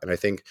of that. And I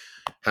think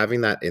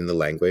having that in the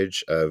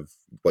language of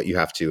what you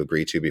have to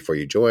agree to before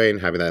you join,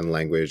 having that in the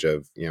language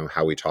of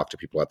how we talk to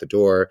people at the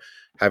door,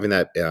 having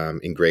that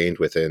ingrained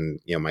within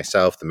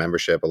myself, the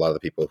membership, a lot of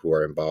the people who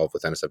are involved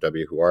with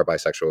NSFW who are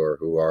bisexual or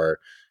who are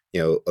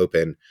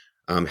open,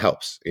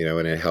 helps,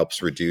 and it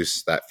helps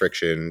reduce that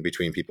friction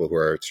between people who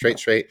are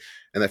straight,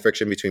 and that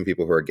friction between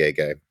people who are gay.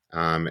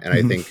 And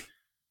I think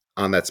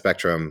on that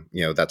spectrum,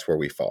 that's where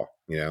we fall,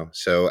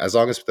 So as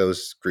long as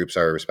those groups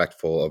are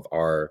respectful of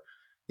our,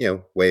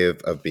 way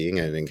of being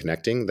and in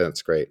connecting,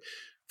 that's great.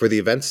 For the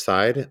events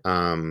side,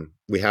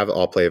 we have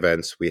all play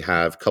events. We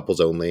have couples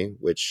only,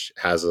 which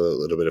has a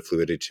little bit of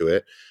fluidity to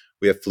it.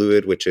 We have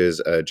fluid, which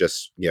is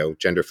just,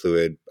 gender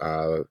fluid,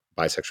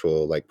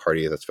 bisexual like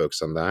party that's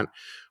focused on that.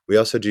 We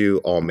also do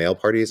all male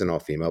parties and all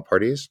female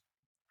parties.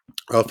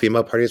 All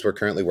female parties we're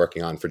currently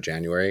working on for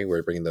January.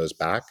 We're bringing those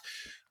back.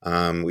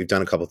 We've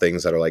done a couple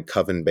things that are like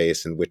coven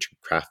based and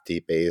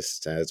witchcrafty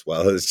based, as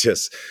well as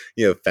just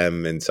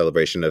femme and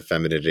celebration of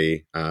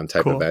femininity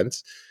type Cool.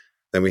 events.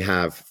 Then we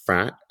have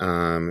frat,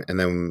 and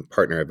then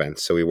partner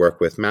events. So we work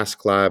with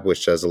Mask Lab,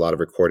 which does a lot of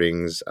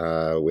recordings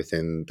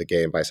within the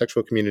gay and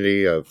bisexual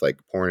community of like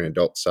porn and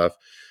adult stuff.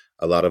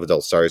 A lot of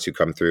adult stars who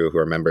come through, who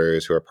are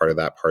members, who are part of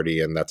that party,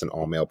 and that's an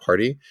all male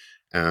party.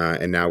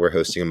 And now we're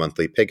hosting a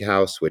monthly Pig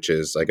House, which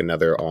is like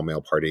another all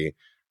male party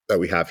that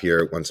we have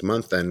here once a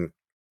month. And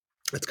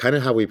it's kind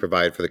of how we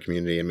provide for the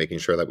community and making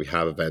sure that we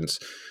have events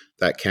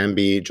that can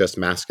be just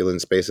masculine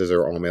spaces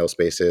or all male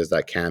spaces,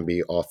 that can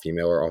be all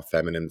female or all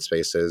feminine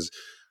spaces,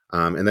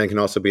 and then can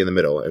also be in the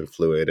middle and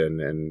fluid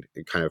and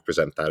kind of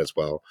present that as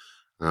well.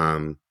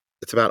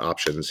 It's about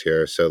options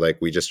here. So like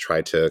we just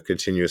try to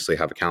continuously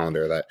have a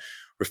calendar that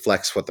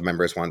reflects what the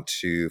members want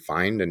to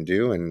find and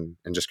do, and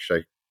just try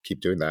to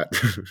keep doing that.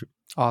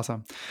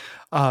 Awesome.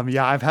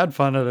 Yeah, I've had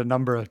fun at a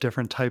number of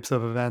different types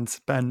of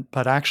events,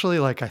 but actually,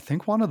 like, I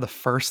think one of the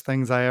first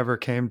things I ever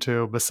came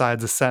to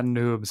besides Ascent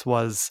Noobs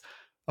was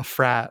a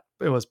frat.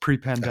 It was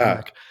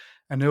pre-pandemic,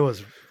 and it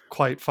was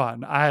quite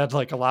fun. I had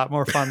like a lot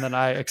more fun than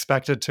I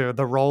expected to.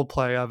 The role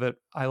play of it,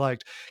 I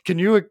liked. Can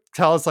you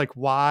tell us like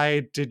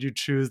why did you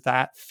choose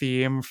that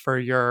theme for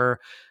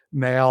your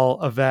male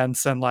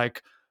events, and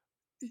like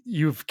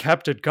you've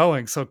kept it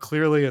going, so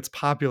clearly it's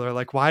popular.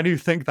 Like, why do you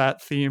think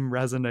that theme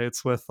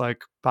resonates with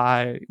like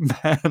bi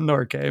men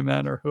or gay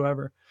men or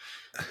whoever?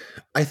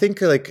 I think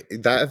like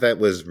that event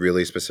was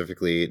really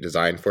specifically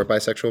designed for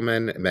bisexual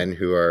men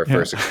who are Yeah.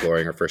 first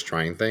exploring or first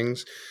trying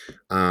things.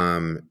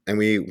 And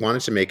we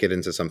wanted to make it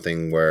into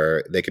something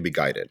where they could be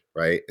guided,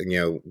 right?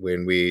 And,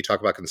 when we talk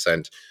about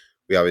consent,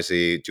 we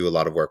obviously do a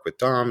lot of work with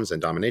DOMs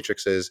and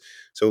dominatrixes.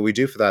 So what we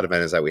do for that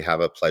event is that we have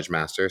a pledge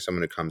master,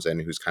 someone who comes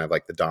in who's kind of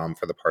like the DOM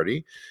for the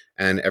party,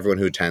 and everyone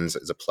who attends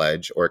is a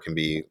pledge or it can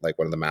be like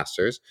one of the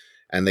masters,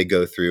 and they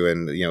go through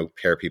and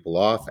pair people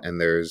off,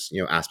 and there's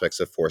aspects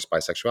of forced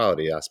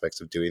bisexuality,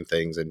 aspects of doing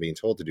things and being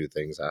told to do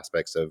things,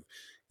 aspects of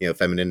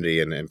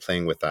femininity, and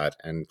playing with that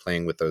and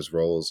playing with those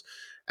roles.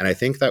 And I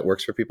think that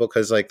works for people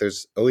because like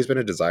there's always been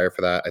a desire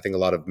for that. I think a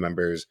lot of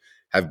members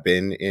have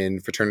been in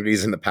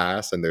fraternities in the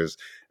past, and there's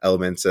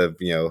elements of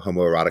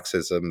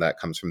homoeroticism that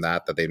comes from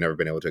that they've never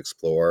been able to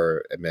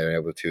explore and been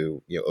able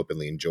to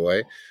openly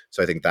enjoy.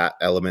 So I think that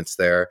element's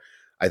there.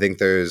 I think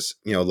there's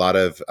a lot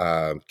of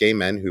gay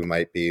men who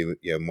might be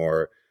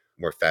more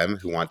more femme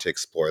who want to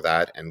explore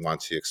that and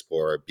want to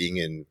explore being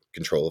in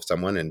control of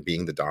someone and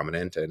being the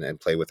dominant and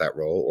play with that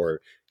role,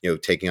 or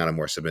taking on a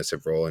more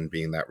submissive role and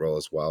being that role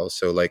as well.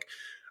 So like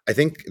I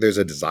think there's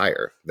a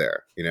desire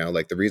there,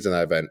 like the reason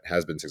that event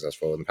has been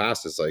successful in the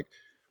past is like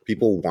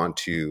people want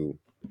to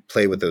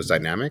play with those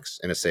dynamics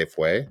in a safe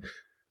way.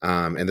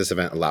 And this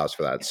event allows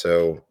for that.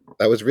 So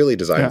that was really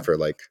designed Yeah, for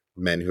like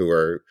men who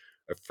are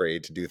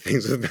afraid to do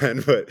things with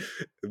men, but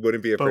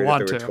wouldn't be but afraid if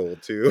they want were to.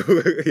 told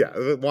to.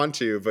 Yeah, want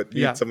to, but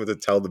need Yeah, someone to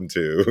tell them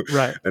to,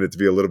 right. and it to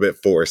be a little bit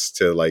forced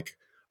to like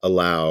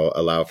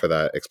allow for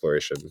that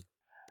exploration.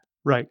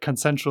 Right,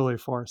 consensually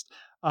forced.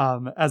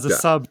 As a Yeah,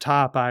 sub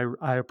top,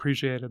 I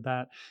appreciated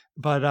that,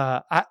 but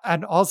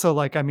and also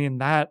like I mean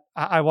that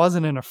I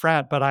wasn't in a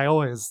frat, but I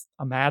always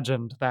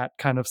imagined that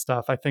kind of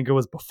stuff. I think it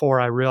was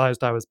before I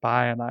realized I was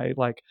bi, and I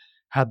like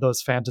had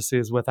those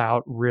fantasies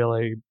without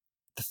really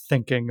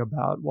thinking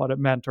about what it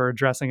meant or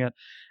addressing it.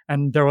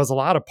 And there was a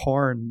lot of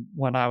porn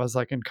when I was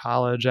like in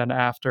college and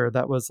after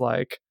that was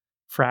like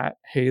frat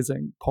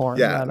hazing porn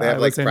yeah, that they I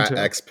have like was frat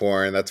into. X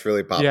porn that's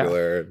really Yeah,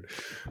 popular.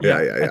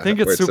 Yeah, yeah. yeah, I yeah. think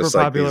Where it's it's super just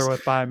like popular these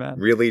with bi men.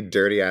 really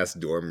dirty ass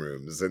dorm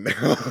rooms, and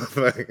they're all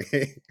like,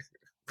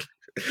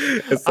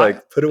 it's I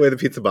like put away the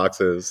pizza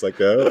boxes. Like,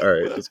 oh, all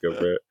right, let's go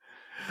for it.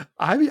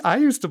 I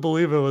used to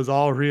believe it was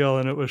all real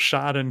and it was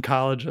shot in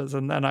colleges,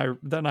 and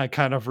then I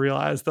kind of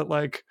realized that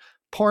like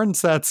porn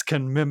sets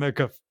can mimic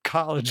a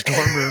college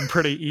dorm room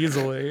pretty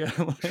easily.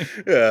 Like,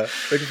 Yeah,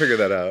 they can figure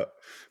that out.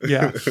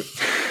 yeah,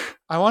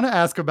 I want to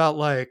ask about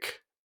like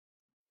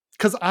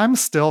because I'm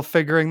still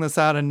figuring this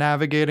out and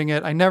navigating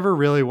it. I never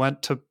really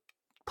went to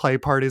play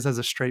parties as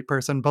a straight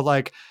person, but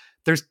like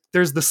there's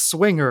the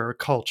swinger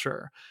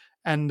culture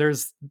and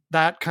there's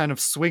that kind of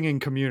swinging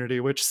community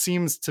which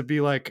seems to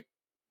be like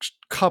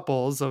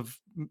couples of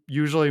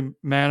usually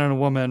man and a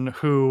woman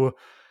who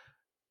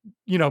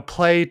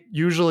play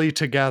usually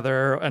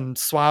together and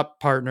swap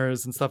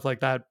partners and stuff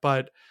like that,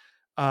 but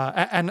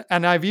and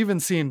I've even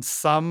seen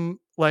some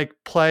like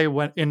play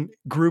when in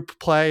group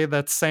play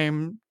that's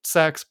same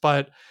sex,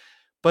 but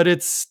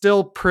it's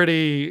still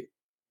pretty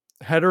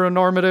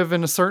heteronormative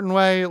in a certain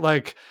way.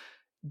 Like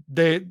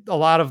a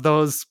lot of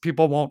those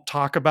people won't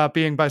talk about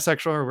being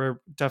bisexual or will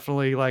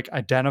definitely like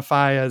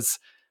identify as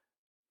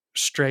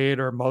straight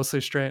or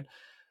mostly straight.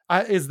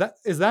 Is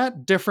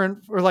that different,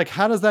 or like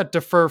how does that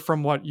differ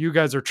from what you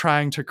guys are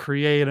trying to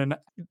create? And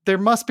there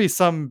must be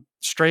some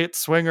straight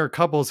swinger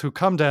couples who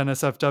come to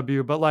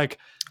NSFW, but like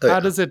Oh how yeah,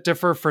 does it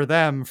differ for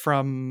them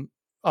from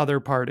other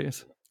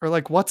parties? Or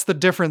like what's the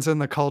difference in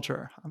the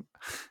culture?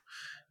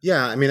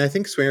 yeah. I mean, I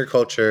think swinger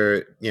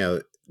culture,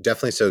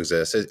 definitely still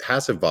exists. It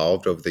has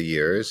evolved over the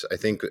years. I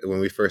think when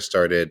we first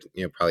started,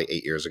 probably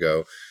 8 years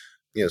ago,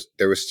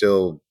 there was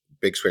still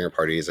big swinger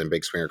parties and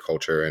big swinger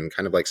culture and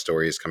kind of like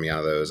stories coming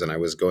out of those. And I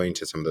was going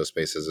to some of those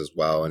spaces as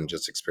well and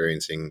just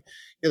experiencing,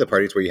 the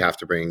parties where you have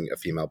to bring a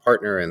female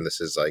partner. And this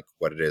is like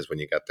what it is when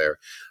you get there.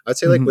 I'd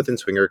say like Mhm. within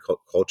swinger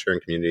culture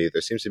and community,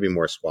 there seems to be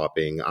more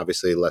swapping,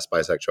 obviously less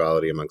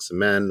bisexuality amongst the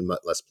men,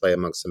 less play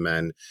amongst the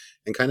men,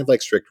 and kind of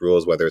like strict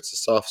rules, whether it's a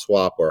soft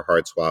swap or a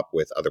hard swap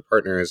with other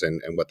partners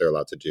and what they're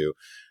allowed to do.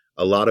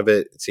 A lot of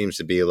it seems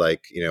to be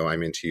like,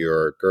 I'm into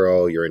your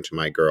girl, you're into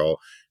my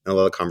girl. And a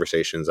lot of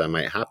conversations that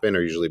might happen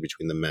are usually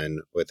between the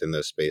men within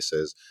those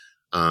spaces.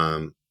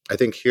 I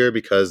think here,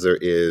 because there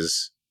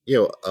is,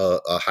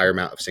 a higher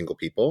amount of single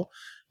people,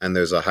 and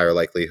there's a higher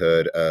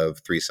likelihood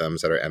of threesomes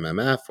that are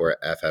MMF or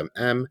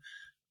FMM,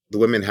 the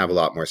women have a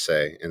lot more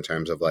say in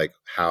terms of like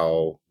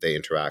how they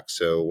interact.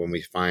 So when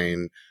we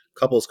find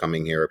couples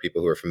coming here or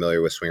people who are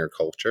familiar with swinger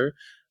culture,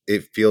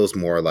 it feels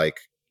more like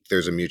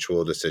there's a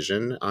mutual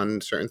decision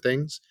on certain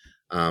things,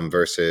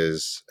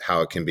 versus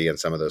how it can be in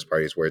some of those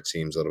parties where it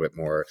seems a little bit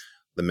more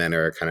the men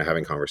are kind of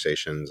having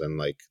conversations and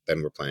like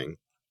then we're playing.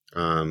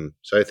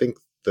 So I think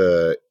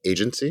the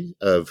agency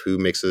of who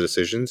makes the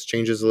decisions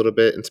changes a little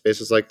bit in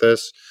spaces like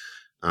this,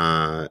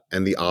 and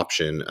the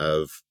option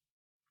of,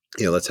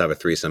 let's have a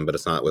threesome, but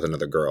it's not with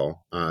another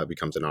girl,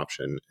 becomes an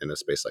option in a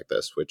space like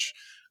this, which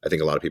I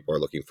think a lot of people are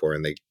looking for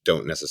and they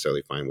don't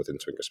necessarily find within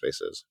swinger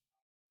spaces.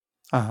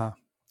 Uh-huh.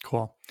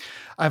 Cool.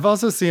 I've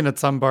also seen at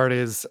some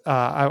parties,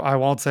 I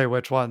won't say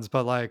which ones,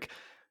 but like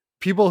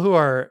people who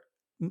are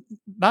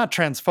not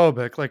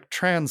transphobic, like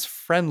trans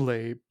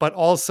friendly, but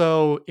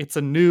also it's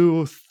a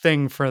new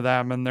thing for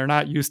them and they're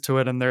not used to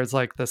it. And there's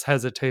like this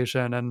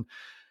hesitation and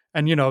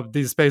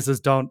these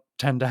spaces don't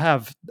tend to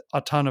have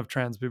a ton of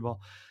trans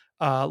people.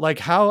 Like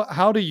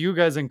how do you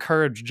guys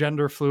encourage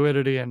gender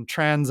fluidity and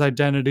trans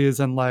identities,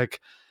 and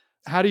like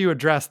how do you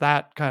address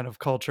that kind of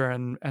culture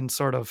and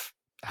sort of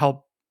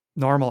help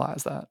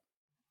normalize that?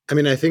 I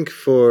mean, I think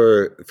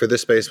for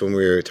this space, when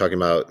we're talking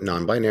about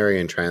non-binary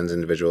and trans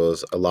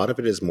individuals, a lot of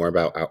it is more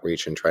about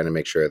outreach and trying to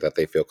make sure that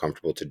they feel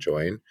comfortable to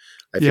join.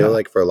 I feel Yeah.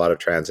 like for a lot of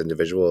trans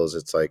individuals,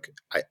 it's like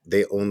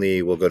they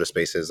only will go to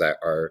spaces that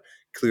are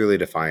clearly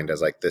defined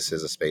as like this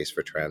is a space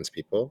for trans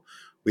people.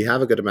 We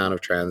have a good amount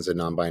of trans and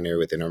non-binary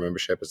within our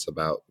membership. It's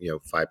about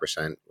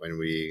 5% when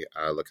we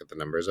look at the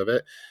numbers of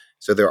it.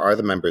 So there are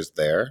the members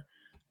there.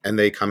 and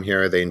they come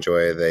here,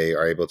 they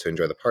are able to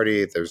enjoy the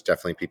party. There's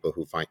definitely people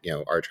who find,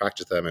 are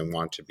attracted to them and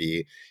want to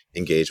be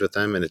engaged with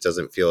them. And it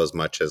doesn't feel as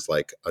much as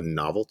like a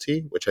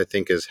novelty, which I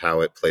think is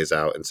how it plays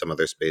out in some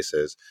other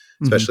spaces,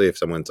 especially if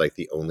someone's like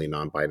the only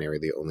non-binary,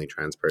 the only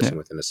trans person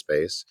within a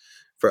space.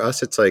 For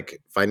us, it's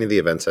like finding the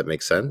events that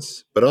make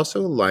sense, but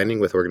also aligning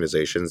with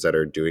organizations that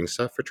are doing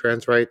stuff for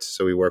trans rights.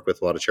 So we work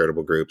with a lot of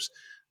charitable groups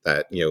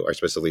that, are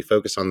specifically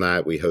focused on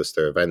that. We host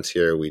their events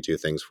here. We do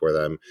things for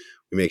them.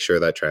 We make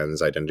sure that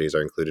trans identities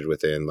are included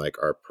within like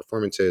our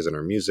performances and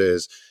our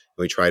muses.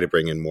 And we try to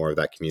bring in more of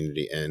that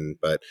community in.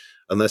 But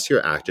unless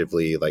you're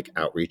actively like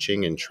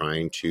outreaching and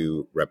trying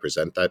to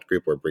represent that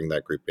group or bring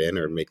that group in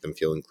or make them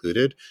feel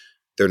included,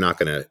 they're not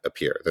going to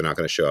appear. They're not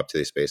going to show up to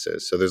these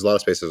spaces. So there's a lot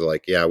of spaces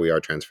like, yeah, we are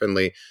trans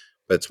friendly,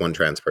 but it's one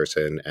trans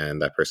person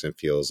and that person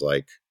feels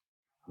like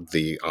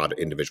the odd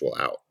individual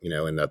out,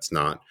 and that's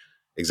not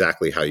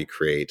exactly how you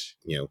create,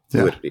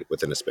 fluidity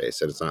within a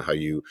space. And it's not how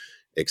you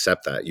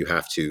accept that. You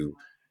have to,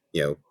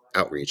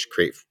 outreach,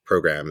 create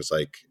programs.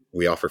 Like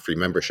we offer free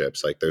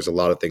memberships. Like there's a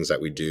lot of things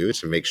that we do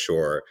to make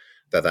sure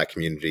that that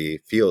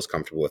community feels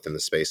comfortable within the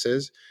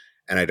spaces.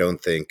 And I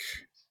don't think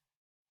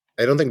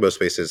most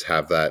spaces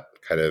have that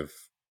kind of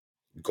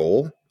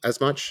goal as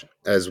much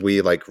as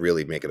we like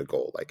really make it a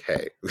goal. Like,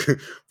 hey,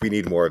 we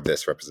need more of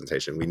this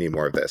representation. We need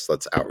more of this.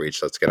 Let's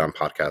outreach. Let's get on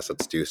podcasts.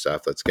 Let's do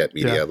stuff. Let's get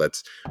media.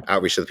 Let's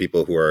outreach to the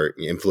people who are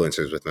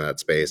influencers within that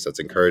space. Let's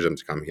encourage them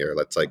to come here.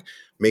 Let's like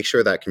make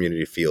sure that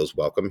community feels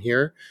welcome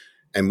here.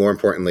 And more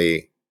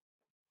importantly,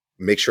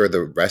 make sure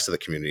the rest of the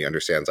community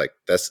understands like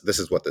this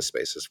is what this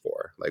space is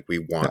for. Like we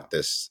want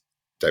this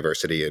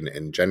diversity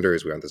in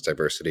genders. We want this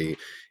diversity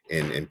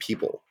in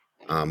people.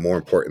 More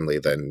importantly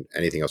than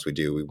anything else we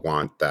do, we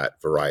want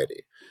that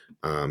variety.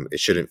 It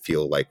shouldn't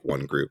feel like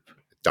one group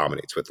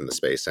dominates within the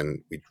space,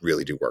 and we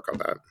really do work on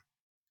that.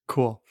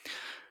 Cool.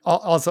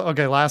 Also,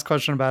 okay, last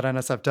question about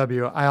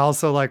NSFW. I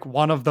also like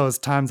one of those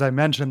times I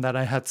mentioned that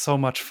I had so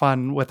much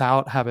fun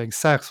without having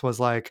sex was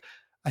like,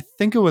 I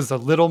think it was a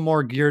little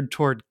more geared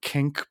toward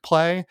kink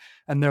play.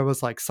 And there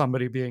was like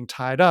somebody being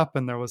tied up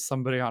and there was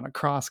somebody on a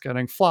cross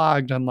getting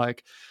flogged and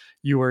like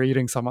you were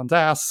eating someone's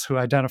ass who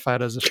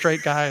identified as a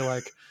straight guy.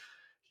 Like,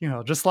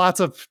 just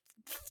lots of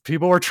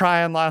people were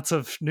trying lots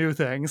of new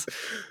things.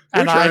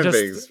 And I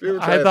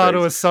thought it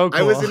was so cool.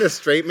 I was in a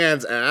straight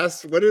man's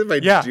ass. What am I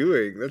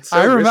doing? That's so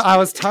I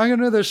was talking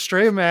to this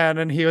straight man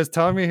and he was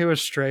telling me he was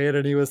straight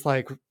and he was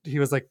like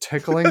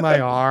tickling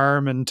my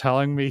arm and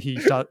telling me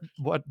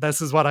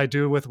this is what I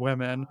do with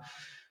women.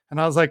 And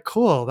I was like,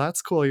 cool,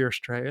 that's cool, you're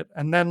straight.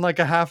 And then like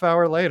a half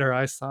hour later,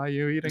 I saw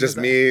you eating. Just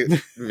me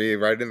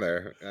right in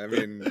there. I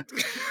mean,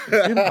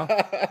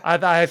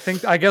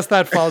 I guess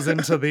that falls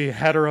into the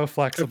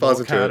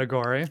heteroflexible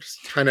category.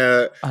 Trying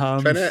to,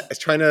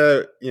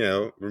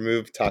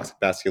 remove toxic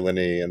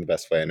masculinity in the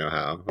best way I know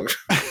how.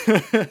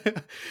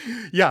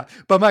 Yeah.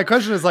 But my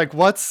question is like,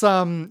 what's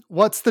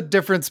the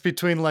difference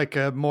between like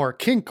a more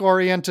kink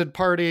oriented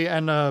party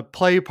and a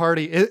play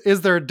party?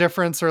 Is there a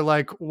difference or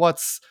like,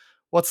 what's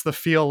the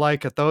feel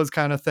like at those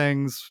kind of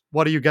things?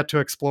 What do you get to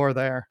explore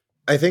there?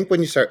 I think when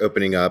you start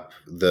opening up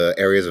the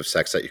areas of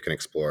sex that you can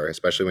explore,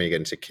 especially when you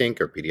get into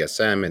kink or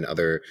BDSM and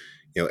other,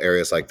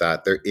 areas like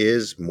that, there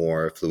is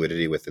more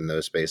fluidity within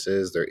those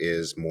spaces. There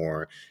is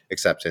more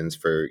acceptance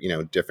for,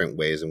 different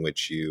ways in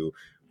which you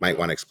might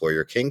want to explore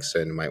your kinks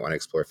and might want to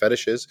explore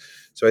fetishes.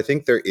 So I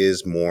think there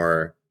is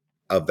more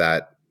of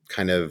that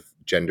kind of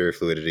gender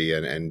fluidity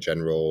and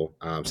general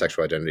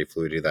sexual identity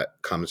fluidity that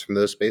comes from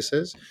those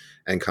spaces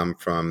and come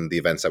from the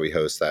events that we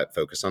host that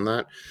focus on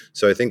that.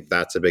 So I think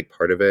that's a big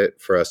part of it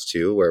for us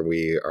too, where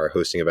we are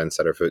hosting events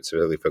that are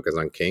specifically focused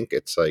on kink.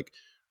 It's like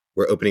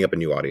we're opening up a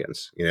new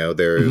audience,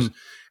 there's,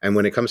 and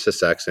when it comes to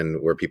sex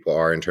and where people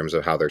are in terms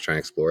of how they're trying to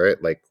explore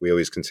it, like we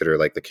always consider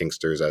like the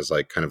kinksters as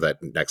like kind of that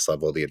next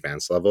level, the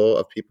advanced level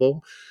of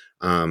people.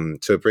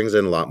 So it brings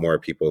in a lot more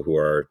people who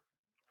are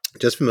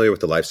just familiar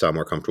with the lifestyle,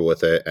 more comfortable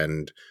with it,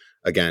 and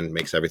again,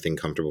 makes everything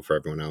comfortable for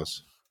everyone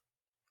else.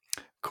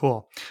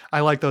 Cool. I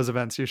like those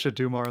events. You should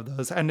do more of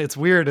those. And it's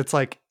weird. It's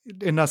like,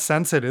 in a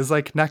sense, it is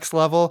like next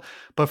level.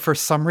 But for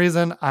some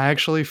reason, I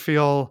actually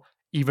feel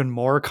even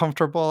more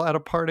comfortable at a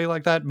party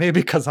like that.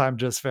 Maybe because I'm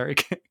just very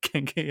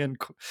kinky and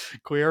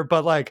queer.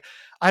 But like,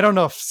 I don't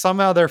know if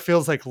somehow there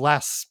feels like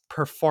less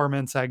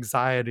performance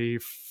anxiety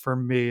for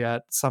me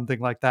at something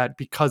like that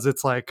because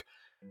it's like,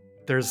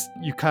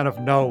 you kind of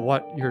know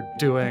what you're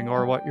doing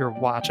or what you're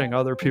watching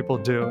other people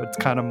do. It's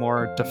kind of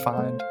more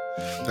defined.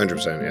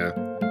 100%, yeah.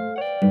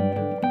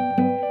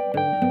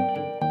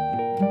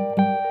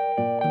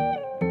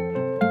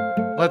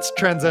 Let's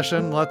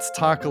transition. Let's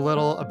talk a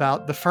little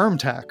about the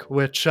FirmTech,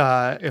 which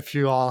if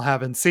you all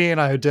haven't seen,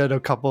 I did a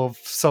couple of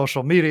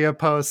social media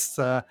posts.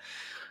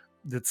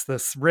 It's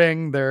this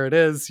ring. There it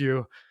is.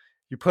 You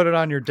put it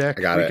on your dick.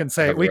 We can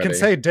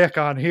say dick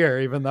on here,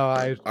 even though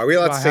I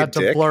had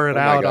to blur it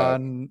out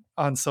on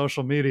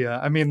social media.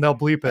 I mean, they'll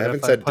bleep it. I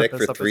haven't said dick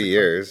for 3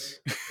 years.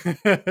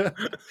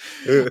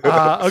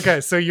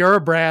 Okay, so you're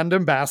a brand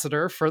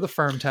ambassador for the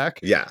FirmTech.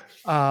 Yeah.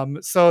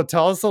 So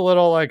tell us a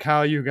little like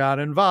how you got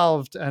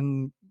involved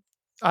and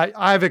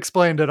I've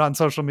explained it on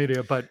social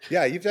media, but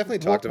Yeah, you've definitely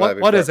talked about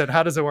it what before. is it?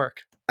 How does it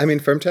work? I mean,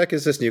 Firmtech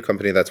is this new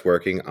company that's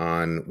working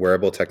on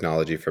wearable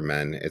technology for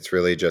men. It's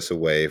really just a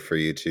way for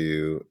you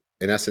to,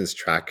 in essence,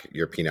 track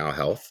your penile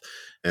health.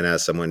 And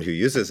as someone who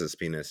uses his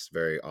penis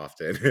very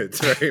often, it's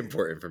very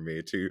important for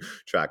me to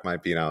track my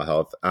penile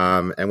health.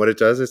 And what it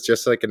does is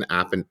just like an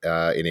app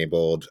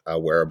enabled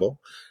wearable.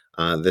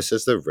 This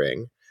is the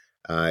ring.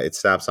 It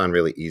snaps on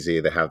really easy.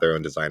 They have their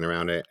own design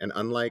around it. And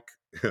unlike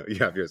you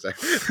have yours.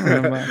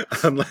 Um, uh,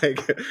 unlike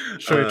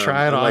should we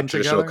try it unlike on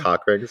traditional together?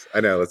 cock rings, I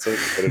know. Let's put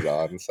it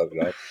on and set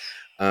it up.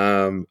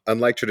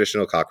 Unlike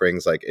traditional cock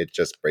rings, like it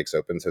just breaks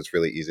open, so it's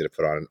really easy to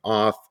put on and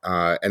off.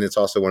 And it's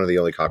also one of the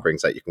only cock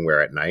rings that you can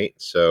wear at night.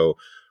 So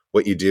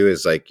what you do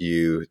is like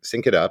you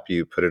sync it up,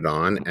 you put it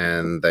on,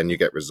 and then you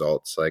get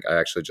results. Like I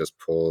actually just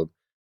pulled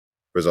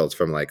results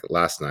from like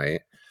last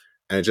night,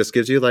 and it just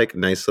gives you like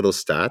nice little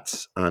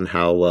stats on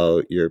how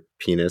well your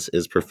penis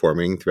is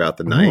performing throughout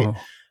the night, Ooh.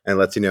 and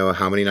lets you know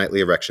how many nightly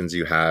erections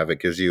you have. It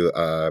gives you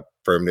a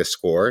firmness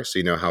score, so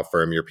you know how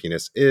firm your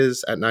penis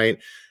is at night.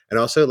 And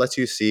also it lets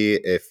you see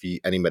if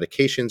any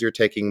medications you're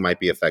taking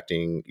might be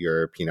affecting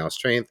your penile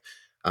strength,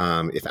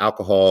 if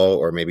alcohol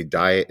or maybe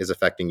diet is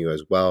affecting you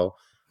as well.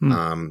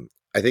 Hmm.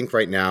 I think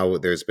right now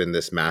there's been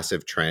this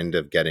massive trend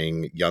of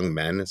getting young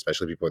men,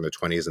 especially people in their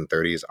 20s and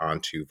 30s,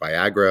 onto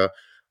Viagra,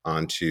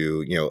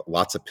 onto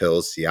lots of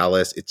pills,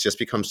 Cialis. It's just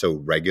become so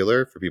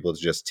regular for people to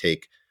just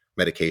take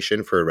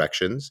medication for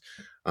erections.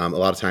 A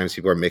lot of times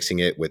people are mixing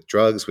it with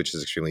drugs, which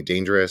is extremely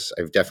dangerous.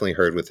 I've definitely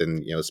heard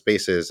within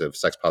spaces of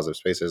sex positive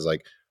spaces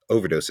like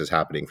overdoses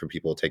happening from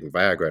people taking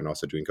Viagra and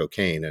also doing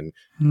cocaine, and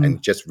Hmm.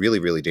 just really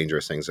really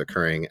dangerous things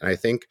occurring. And I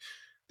think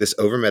this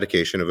over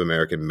medication of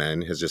American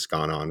men has just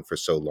gone on for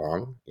so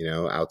long.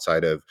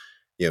 Outside of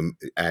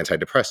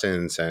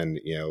antidepressants and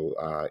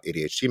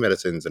ADHD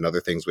medicines and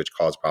other things which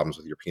cause problems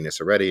with your penis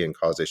already and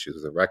cause issues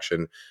with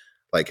erection,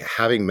 like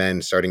having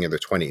men starting in their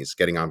 20s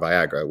getting on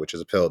Viagra, which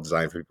is a pill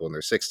designed for people in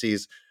their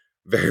 60s,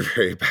 very,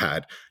 very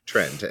bad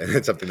trend. And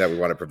it's something that we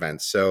want to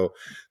prevent. So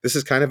this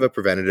is kind of a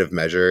preventative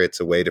measure. It's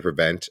a way to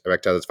prevent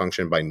erectile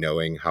dysfunction by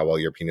knowing how well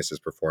your penis is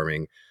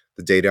performing.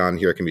 The data on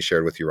here can be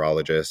shared with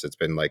urologists. It's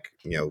been like,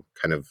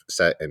 kind of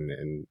set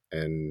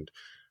and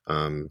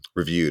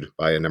reviewed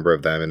by a number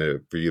of them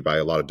and reviewed by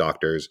a lot of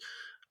doctors.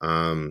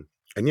 And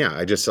yeah,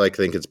 I just like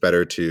think it's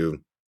better to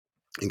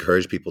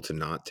encourage people to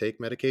not take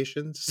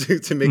medications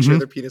to make sure Mm-hmm.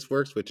 their penis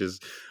works, which is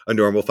a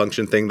normal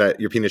function thing that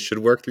your penis should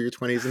work through your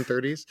 20s and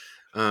 30s.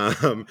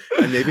 And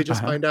maybe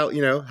just Uh-huh. find out,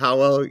 how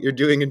well you're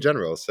doing in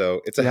general.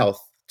 So it's a Yeah.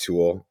 health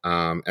tool.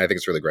 And I think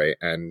it's really great.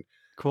 And yeah,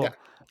 Cool.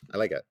 I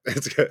like it.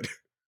 It's good.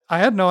 I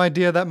had no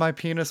idea that my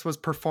penis was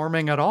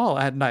performing at all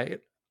at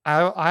night.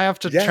 I have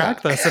to Yeah.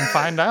 track this and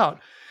find out.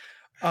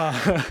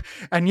 Uh,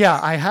 and yeah,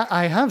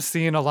 I have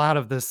seen a lot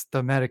of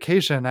the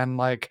medication, and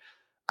like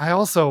I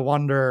also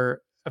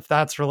wonder if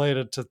that's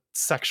related to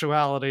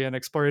sexuality and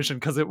exploration,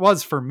 because it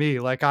was for me.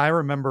 Like I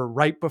remember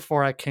right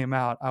before I came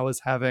out, I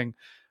was having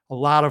a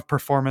lot of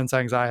performance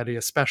anxiety,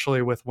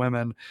 especially with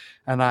women,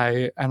 and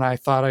I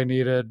thought I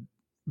needed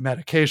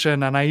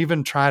medication, and I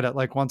even tried it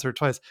like once or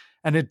twice,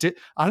 and it did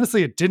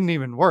honestly it didn't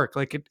even work.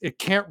 Like it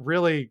can't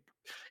really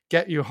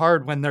get you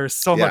hard when there's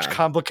so much Yeah.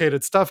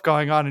 complicated stuff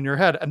going on in your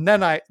head. And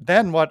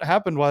then what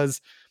happened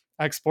was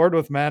I explored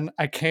with men,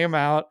 I came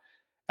out,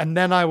 and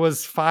then I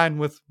was fine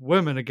with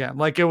women again.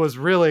 Like it was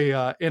really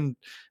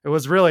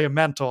a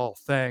mental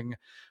thing.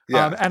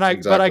 Yeah, But I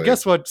exactly.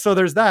 guess so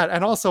there's that.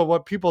 And also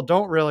what people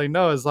don't really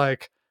know is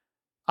like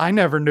I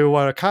never knew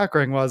what a cock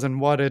ring was and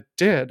what it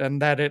did,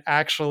 and that it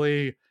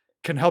actually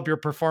can help your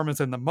performance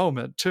in the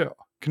moment too.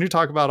 Can you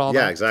talk about all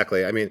Yeah, that?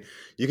 exactly. I mean,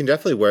 you can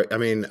definitely wear. I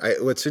mean,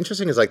 what's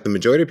interesting is like the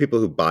majority of people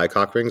who buy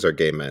cock rings are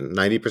gay men.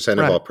 90%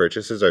 of all Right.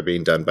 purchases are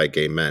being done by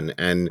gay men,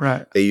 and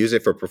Right. they use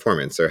it for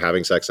performance. They're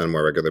having sex on a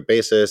more regular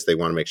basis. They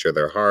want to make sure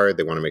they're hard.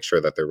 They want to make sure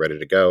that they're ready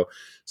to go.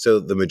 So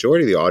the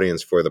majority of the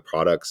audience for the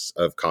products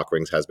of cock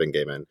rings has been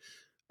gay men.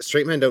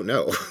 Straight men don't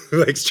know.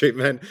 Like straight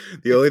men,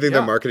 the only thing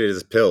they're Yeah. marketed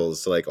is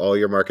pills. Like all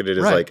you're marketed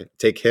is Right. like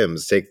take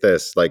Hims, take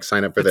this, like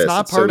sign up for It's this.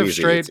 not It's so part of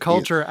easy. straight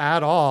culture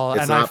at all,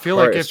 It's and I not feel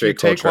like part of if you straight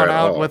take culture one at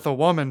out with all. a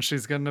woman,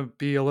 she's gonna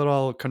be a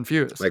little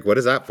confused. Like, what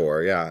is that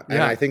for? Yeah. And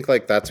Yeah. I think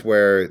like that's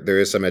where there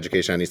is some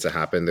education that needs to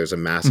happen. There's a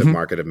massive Mhm.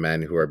 market of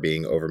men who are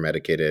being over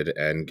medicated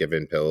and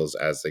given pills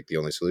as like the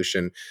only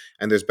solution.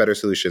 And there's better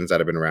solutions that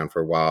have been around for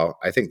a while.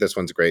 I think this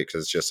one's great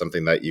because it's just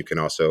something that you can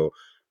also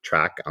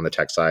track on the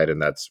tech side.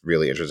 And that's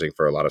really interesting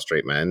for a lot of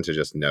straight men to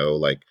just know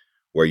like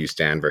where you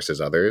stand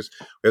versus others.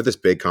 We have this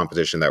big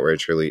competition that we're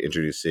truly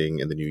introducing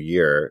in the new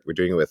year. We're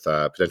doing it with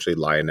potentially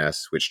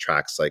Lioness, which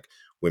tracks like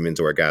women's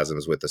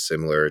orgasms with a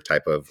similar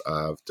type of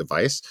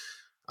device.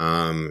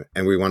 And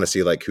we want to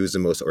see like who's the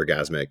most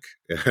orgasmic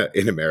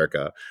in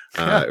America,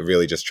 Yeah.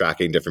 really just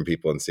tracking different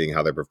people and seeing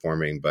how they're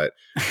performing. But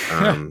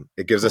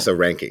it gives us Cool. a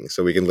ranking,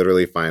 so we can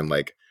literally find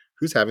like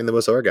who's having the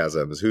most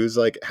orgasms, who's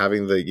like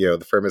having the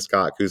the firmest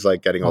cock, who's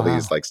like getting all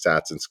these Wow. like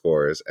stats and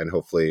scores, and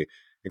hopefully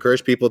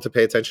encourage people to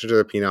pay attention to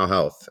their penile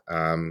health.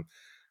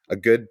 a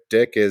good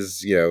dick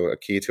is, a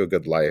key to a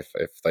good life.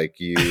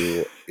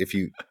 If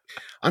you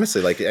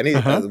honestly, like any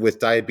Uh-huh. with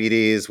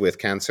diabetes, with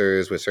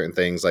cancers, with certain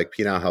things, like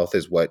penile health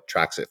is what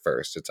tracks it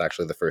first. It's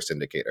actually the first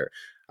indicator.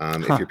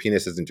 If your Huh.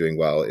 penis isn't doing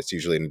well, it's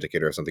usually an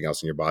indicator of something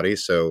else in your body.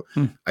 So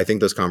Hmm. I think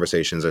those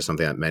conversations are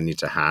something that men need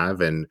to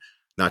have, and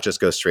not just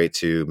go straight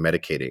to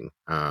medicating,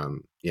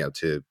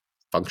 to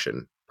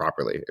function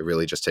properly. It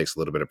really just takes a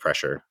little bit of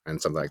pressure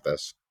and something like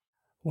this.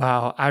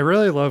 Wow, I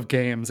really love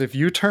games. If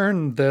you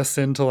turn this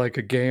into like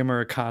a game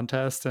or a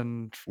contest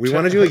and We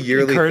want to do a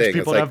yearly encourage thing. It's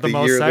people to have like the the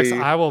most sex,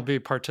 yearly. I will be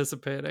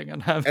participating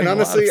and And having a lot of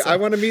honestly, I sex.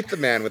 want to meet the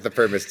man with the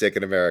firmest dick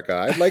in America.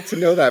 I'd like to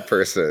know that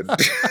person. I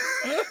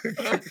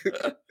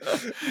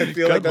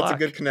feel like Good that's a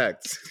good luck.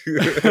 connect.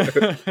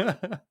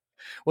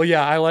 Well,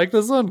 yeah, I like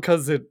this one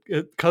because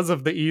because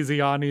of the easy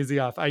on, easy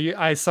off.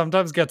 I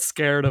sometimes get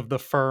scared of the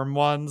firm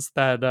ones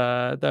that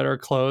are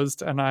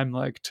closed, and I'm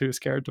like too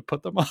scared to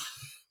put them on.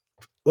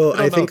 Well, I I don't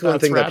know if think one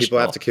that's thing that people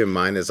have to rational. keep in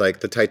mind is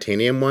like the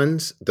titanium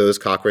ones, those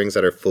cock rings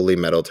that are fully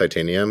metal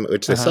titanium,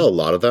 which they Uh-huh. sell a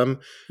lot of them.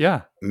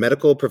 Yeah.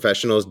 Medical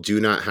professionals do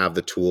not have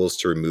the tools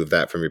to remove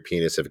that from your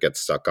penis if it gets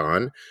stuck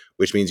on,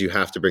 which means you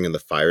have to bring in the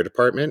fire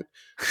department.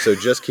 So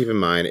just keep in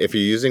mind, if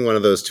you're using one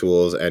of those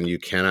tools and you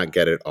cannot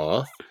get it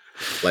off,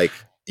 like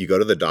you go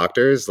to the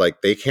doctors,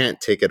 like they can't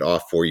take it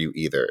off for you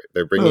either.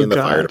 They're bringing Oh in the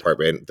fire God.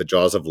 department, the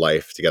jaws of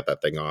life to get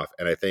that thing off.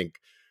 And I think,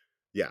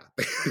 yeah,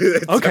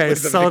 it's Okay, definitely something to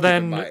so keep in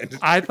then mind.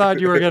 I thought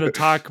you were going to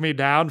talk me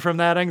down from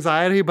that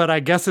anxiety, but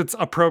I guess it's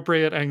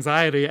appropriate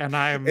anxiety, and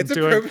It's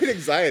appropriate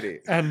anxiety.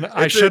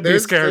 I should be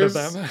scared of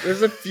them.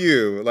 There's a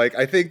few. Like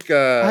I think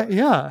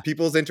Yeah.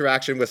 people's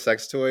interaction with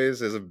sex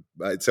toys is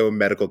it's so a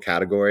medical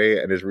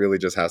category, and it really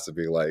just has to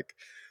be like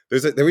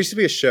there used to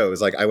be a show.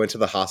 It's like I went to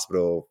the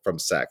hospital from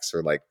sex,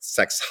 or like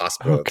sex Oh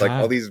hospital. It's like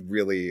all God. these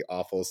really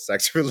awful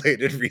sex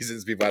related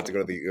reasons people have to go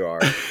to the ER.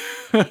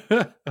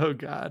 Oh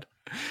God.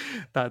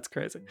 That's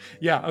crazy.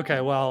 Yeah,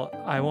 okay. Well,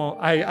 I won't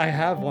I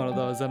have one of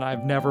those and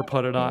I've never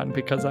put it on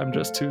because I'm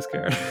just too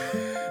scared.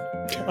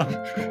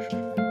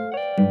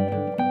 Um,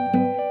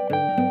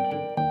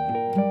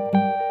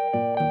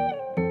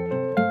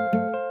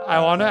 I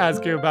want to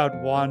ask you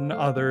about one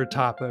other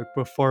topic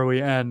before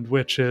we end,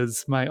 which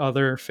is my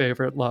other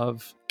favorite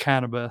love,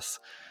 cannabis.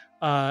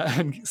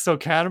 And so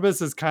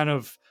cannabis is kind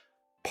of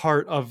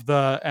part of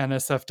the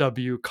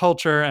NSFW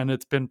culture and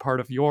it's been part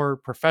of your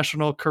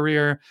professional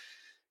career.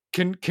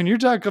 Can you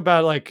talk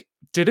about like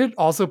did it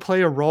also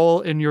play a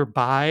role in your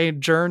bi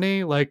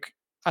journey? Like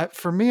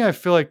for me, I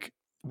feel like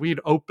weed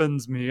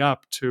opens me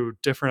up to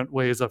different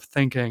ways of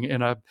thinking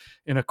in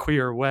a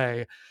queer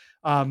way.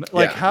 Like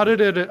Yeah. how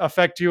did it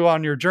affect you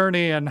on your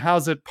journey, and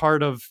how's it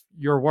part of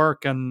your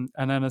work and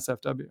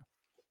NSFW?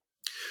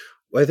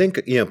 Well, I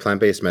think,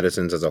 plant-based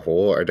medicines as a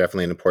whole are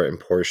definitely an important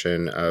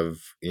portion of,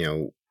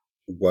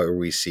 where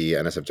we see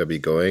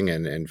NSFW going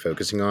and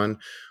focusing on.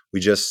 We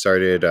just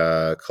started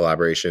a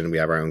collaboration. We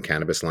have our own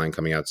cannabis line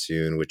coming out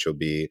soon, which will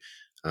be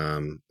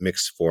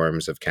mixed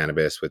forms of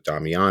cannabis with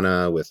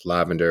Damiana, with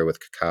lavender, with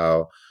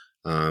cacao,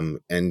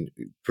 and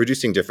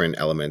producing different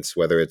elements,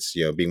 whether it's,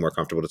 being more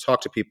comfortable to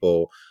talk to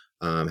people,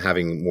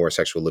 having more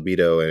sexual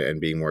libido and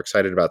being more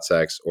excited about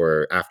sex,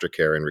 or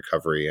aftercare and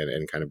recovery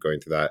and kind of going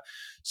through that.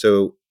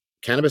 So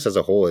cannabis as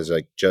a whole is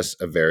like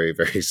just a very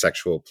very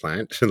sexual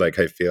plant. Like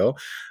I feel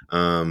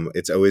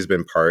it's always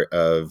been part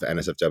of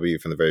NSFW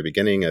from the very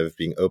beginning of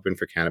being open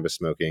for cannabis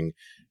smoking.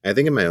 And I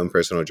think in my own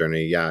personal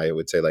journey, yeah, I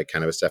would say like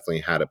cannabis definitely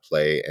had a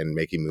play in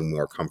making me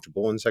more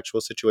comfortable in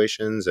sexual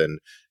situations and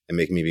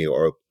making me be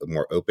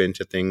more open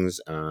to things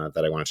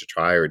that I wanted to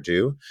try or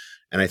do.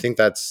 And I think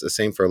that's the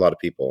same for a lot of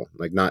people.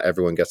 Like not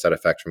everyone gets that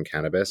effect from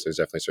cannabis. There's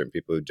definitely certain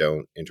people who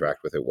don't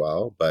interact with it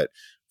well, but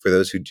for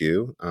those who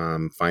do,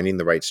 finding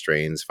the right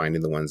strains,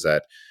 finding the ones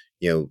that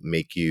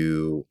make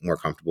you more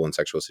comfortable in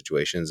sexual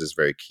situations is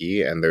very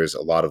key. And there's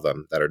a lot of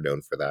them that are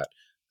known for that,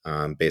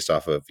 based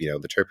off of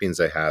the terpenes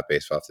they have,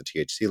 based off the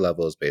THC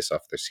levels, based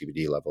off their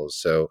CBD levels.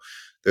 So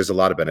there's a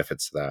lot of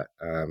benefits to that.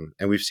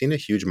 And we've seen a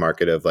huge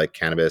market of like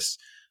cannabis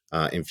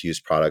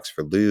infused products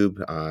for lube,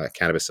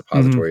 cannabis Mhm.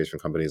 suppositories from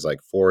companies like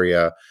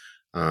Foria,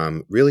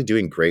 really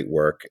doing great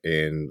work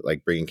in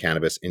like bringing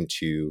cannabis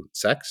into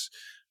sex.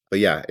 But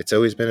yeah, it's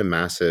always been a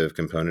massive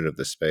component of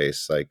the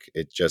space. Like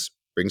it just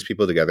brings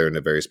people together in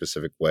a very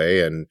specific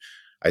way. And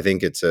I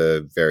think it's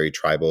a very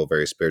tribal,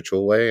 very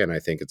spiritual way. And I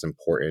think it's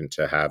important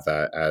to have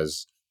that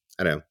as,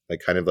 I don't know, like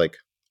kind of like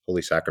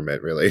holy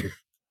sacrament, really.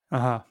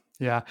 Uh-huh.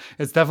 Yeah.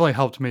 It's definitely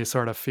helped me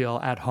sort of feel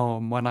at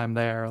home when I'm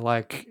there,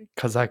 like,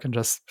 because I can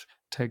just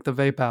take the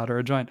vape out or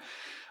a joint.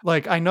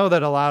 Like, I know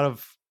that a lot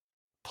of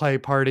play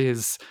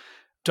parties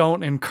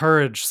don't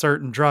encourage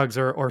certain drugs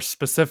or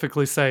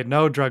specifically say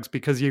no drugs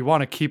because you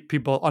want to keep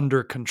people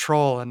under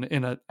control and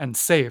and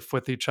safe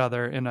with each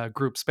other in a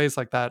group space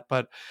like that.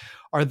 But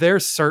are there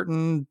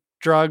certain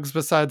drugs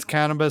besides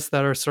cannabis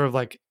that are sort of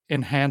like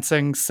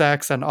enhancing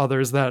sex and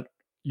others that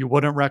you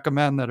wouldn't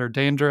recommend that are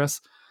dangerous?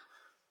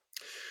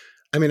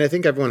 I mean, I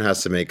think everyone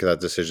has to make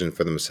that decision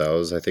for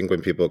themselves. I think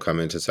when people come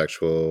into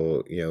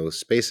sexual,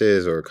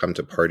 spaces or come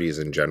to parties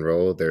in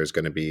general, there's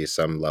going to be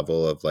some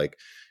level of like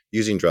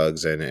using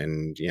drugs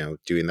and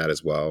doing that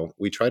as well.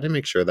 We try to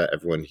make sure that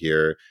everyone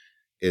here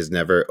is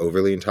never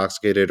overly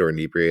intoxicated or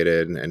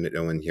inebriated, and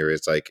no one here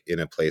is like in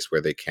a place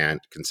where they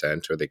can't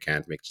consent or they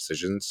can't make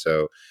decisions.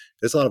 So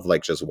there's a lot of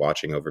like just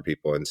watching over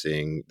people and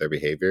seeing their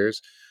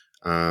behaviors.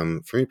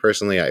 For me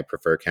personally, I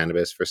prefer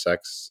cannabis for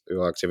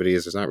sexual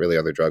activities. There's not really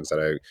other drugs that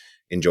I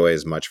enjoy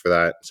as much for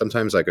that.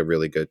 Sometimes like a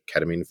really good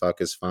ketamine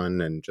fuck is fun,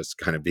 and just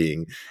kind of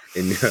being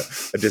in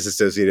a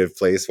disassociated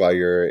place while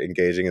you're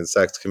engaging in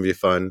sex can be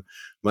fun.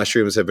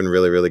 Mushrooms have been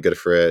really, really good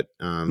for it.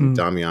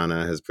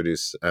 Damiana has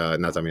produced,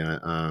 not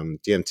Damiana,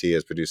 DMT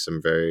has produced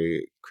some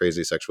very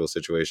crazy sexual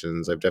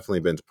situations. I've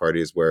definitely been to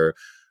parties where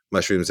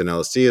mushrooms and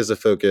LSD is the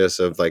focus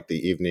of like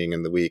the evening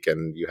and the week,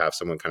 and you have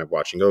someone kind of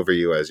watching over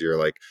you as you're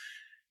like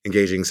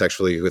engaging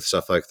sexually with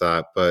stuff like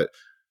that. But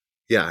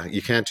yeah,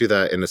 you can't do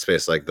that in a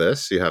space like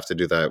this. You have to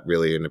do that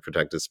really in a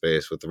protected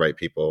space with the right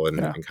people and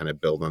kind of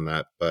build on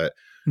that. But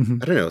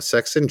I don't know,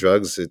 sex and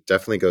drugs, it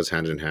definitely goes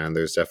hand in hand.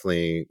 There's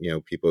definitely,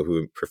 people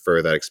who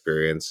prefer that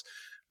experience.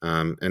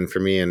 And for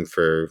me and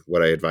for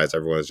what I advise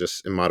everyone is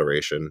just in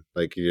moderation.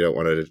 Like you don't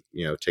want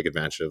to, take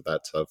advantage of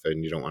that stuff,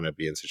 and you don't want to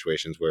be in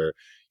situations where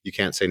you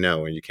can't say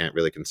no and you can't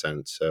really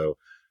consent. So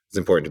it's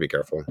important to be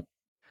careful.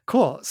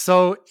 Cool.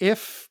 So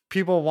if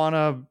people want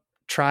to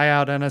try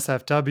out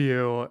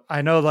NSFW,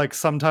 I know like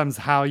sometimes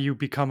how you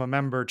become a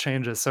member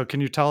changes. So can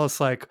you tell us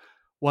like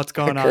what's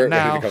going on Current way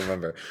to now? become a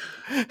member.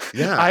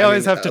 Yeah, I I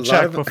always mean, have to a lot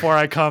check of before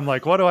I come.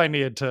 Like, what do I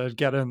need to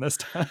get in this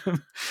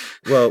time?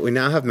 well, we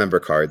now have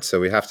member cards, so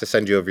we have to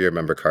send you over your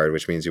member card,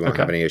 which means you won't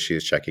have Okay. any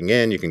issues checking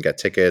in. You can get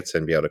tickets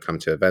and be able to come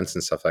to events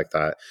and stuff like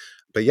that.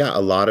 But yeah, a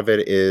lot of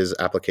it is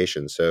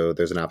application. So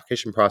there's an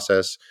application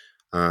process.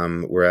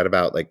 We're at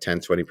about like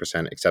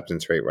 10-20%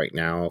 acceptance rate right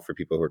now for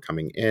people who are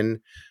coming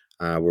in.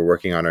 We're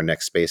working on our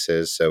next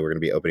spaces, so we're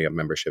going to be opening up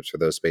memberships for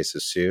those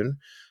spaces soon.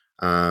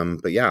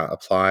 But yeah,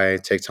 apply,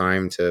 take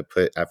time to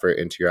put effort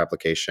into your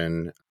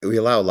application. We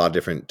allow a lot of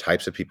different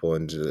types of people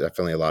and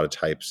definitely a lot of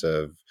types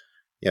of,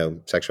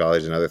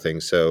 sexualities and other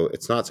things. So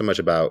it's not so much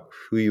about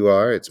who you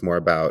are, it's more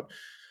about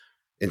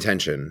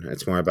intention.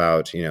 It's more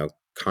about,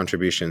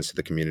 contributions to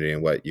the community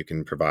and what you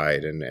can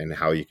provide and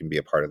how you can be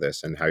a part of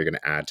this and how you're going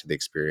to add to the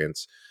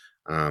experience.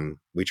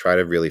 We try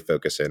to really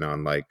focus in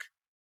on like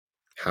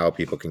how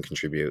people can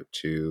contribute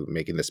to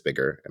making this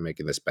bigger and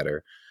making this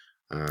better.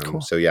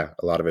 Cool. So yeah,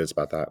 a lot of it is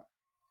about that.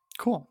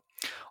 Cool.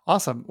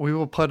 Awesome. We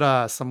will put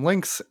some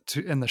links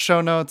in the show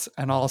notes,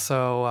 and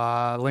also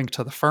a link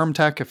to the Firm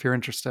Tech if you're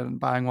interested in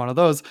buying one of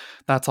those.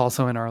 That's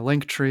also in our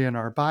link tree in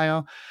our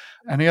bio.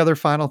 Any other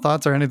final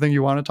thoughts or anything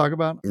you want to talk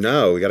about?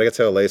 No, we got to get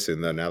to LA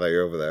soon though, now that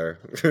you're over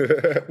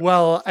there.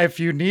 Well, if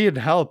you need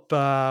help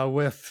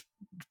with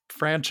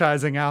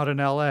franchising out in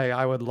LA,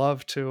 I would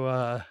love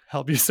to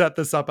help you set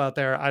this up out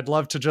there. I'd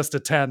love to just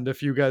attend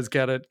if you guys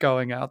get it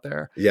going out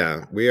there.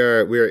 Yeah, we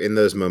are in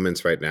those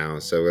moments right now.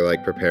 So we're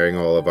like preparing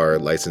all of our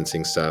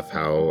licensing stuff,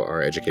 how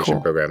our education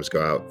Cool. programs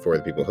go out for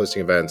the people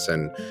hosting events,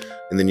 and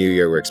in the new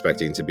year we're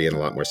expecting to be in a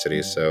lot more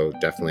cities. So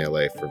definitely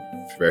LA for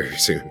very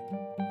soon.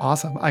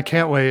 Awesome. I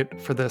can't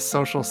wait for this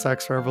social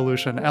sex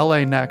revolution.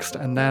 LA next,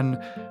 and then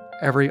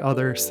every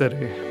other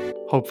city,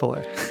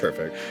 hopefully.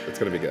 Perfect. It's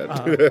gonna be good.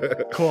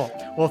 Cool.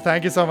 Well,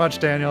 thank you so much,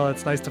 Daniel.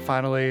 It's nice to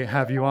finally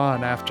have you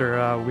on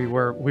after we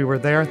were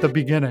there at the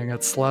beginning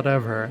at Slut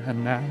Ever,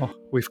 and now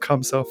we've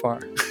come so far.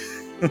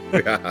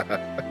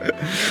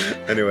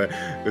 Anyway,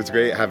 it was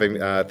great having.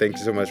 Thank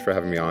you so much for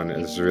having me on. It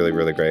was really,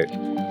 really great.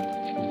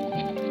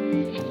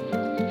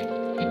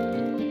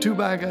 Two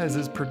Bi Guys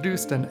is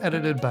produced and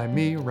edited by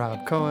me,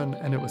 Rob Cohen,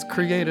 and it was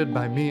created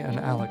by me and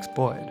Alex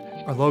Boyd.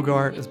 Our logo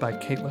art is by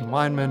Caitlin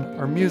Weinman.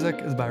 Our music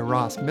is by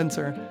Ross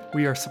Mincer.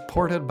 We are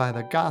supported by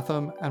the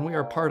Gotham, and we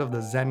are part of the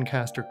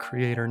Zencastr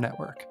Creator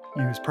Network.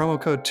 Use promo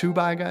code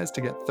 2BIGUYS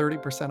to get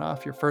 30%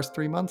 off your first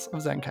 3 months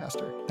of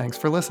Zencastr. Thanks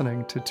for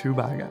listening to 2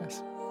 Bi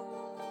Guys.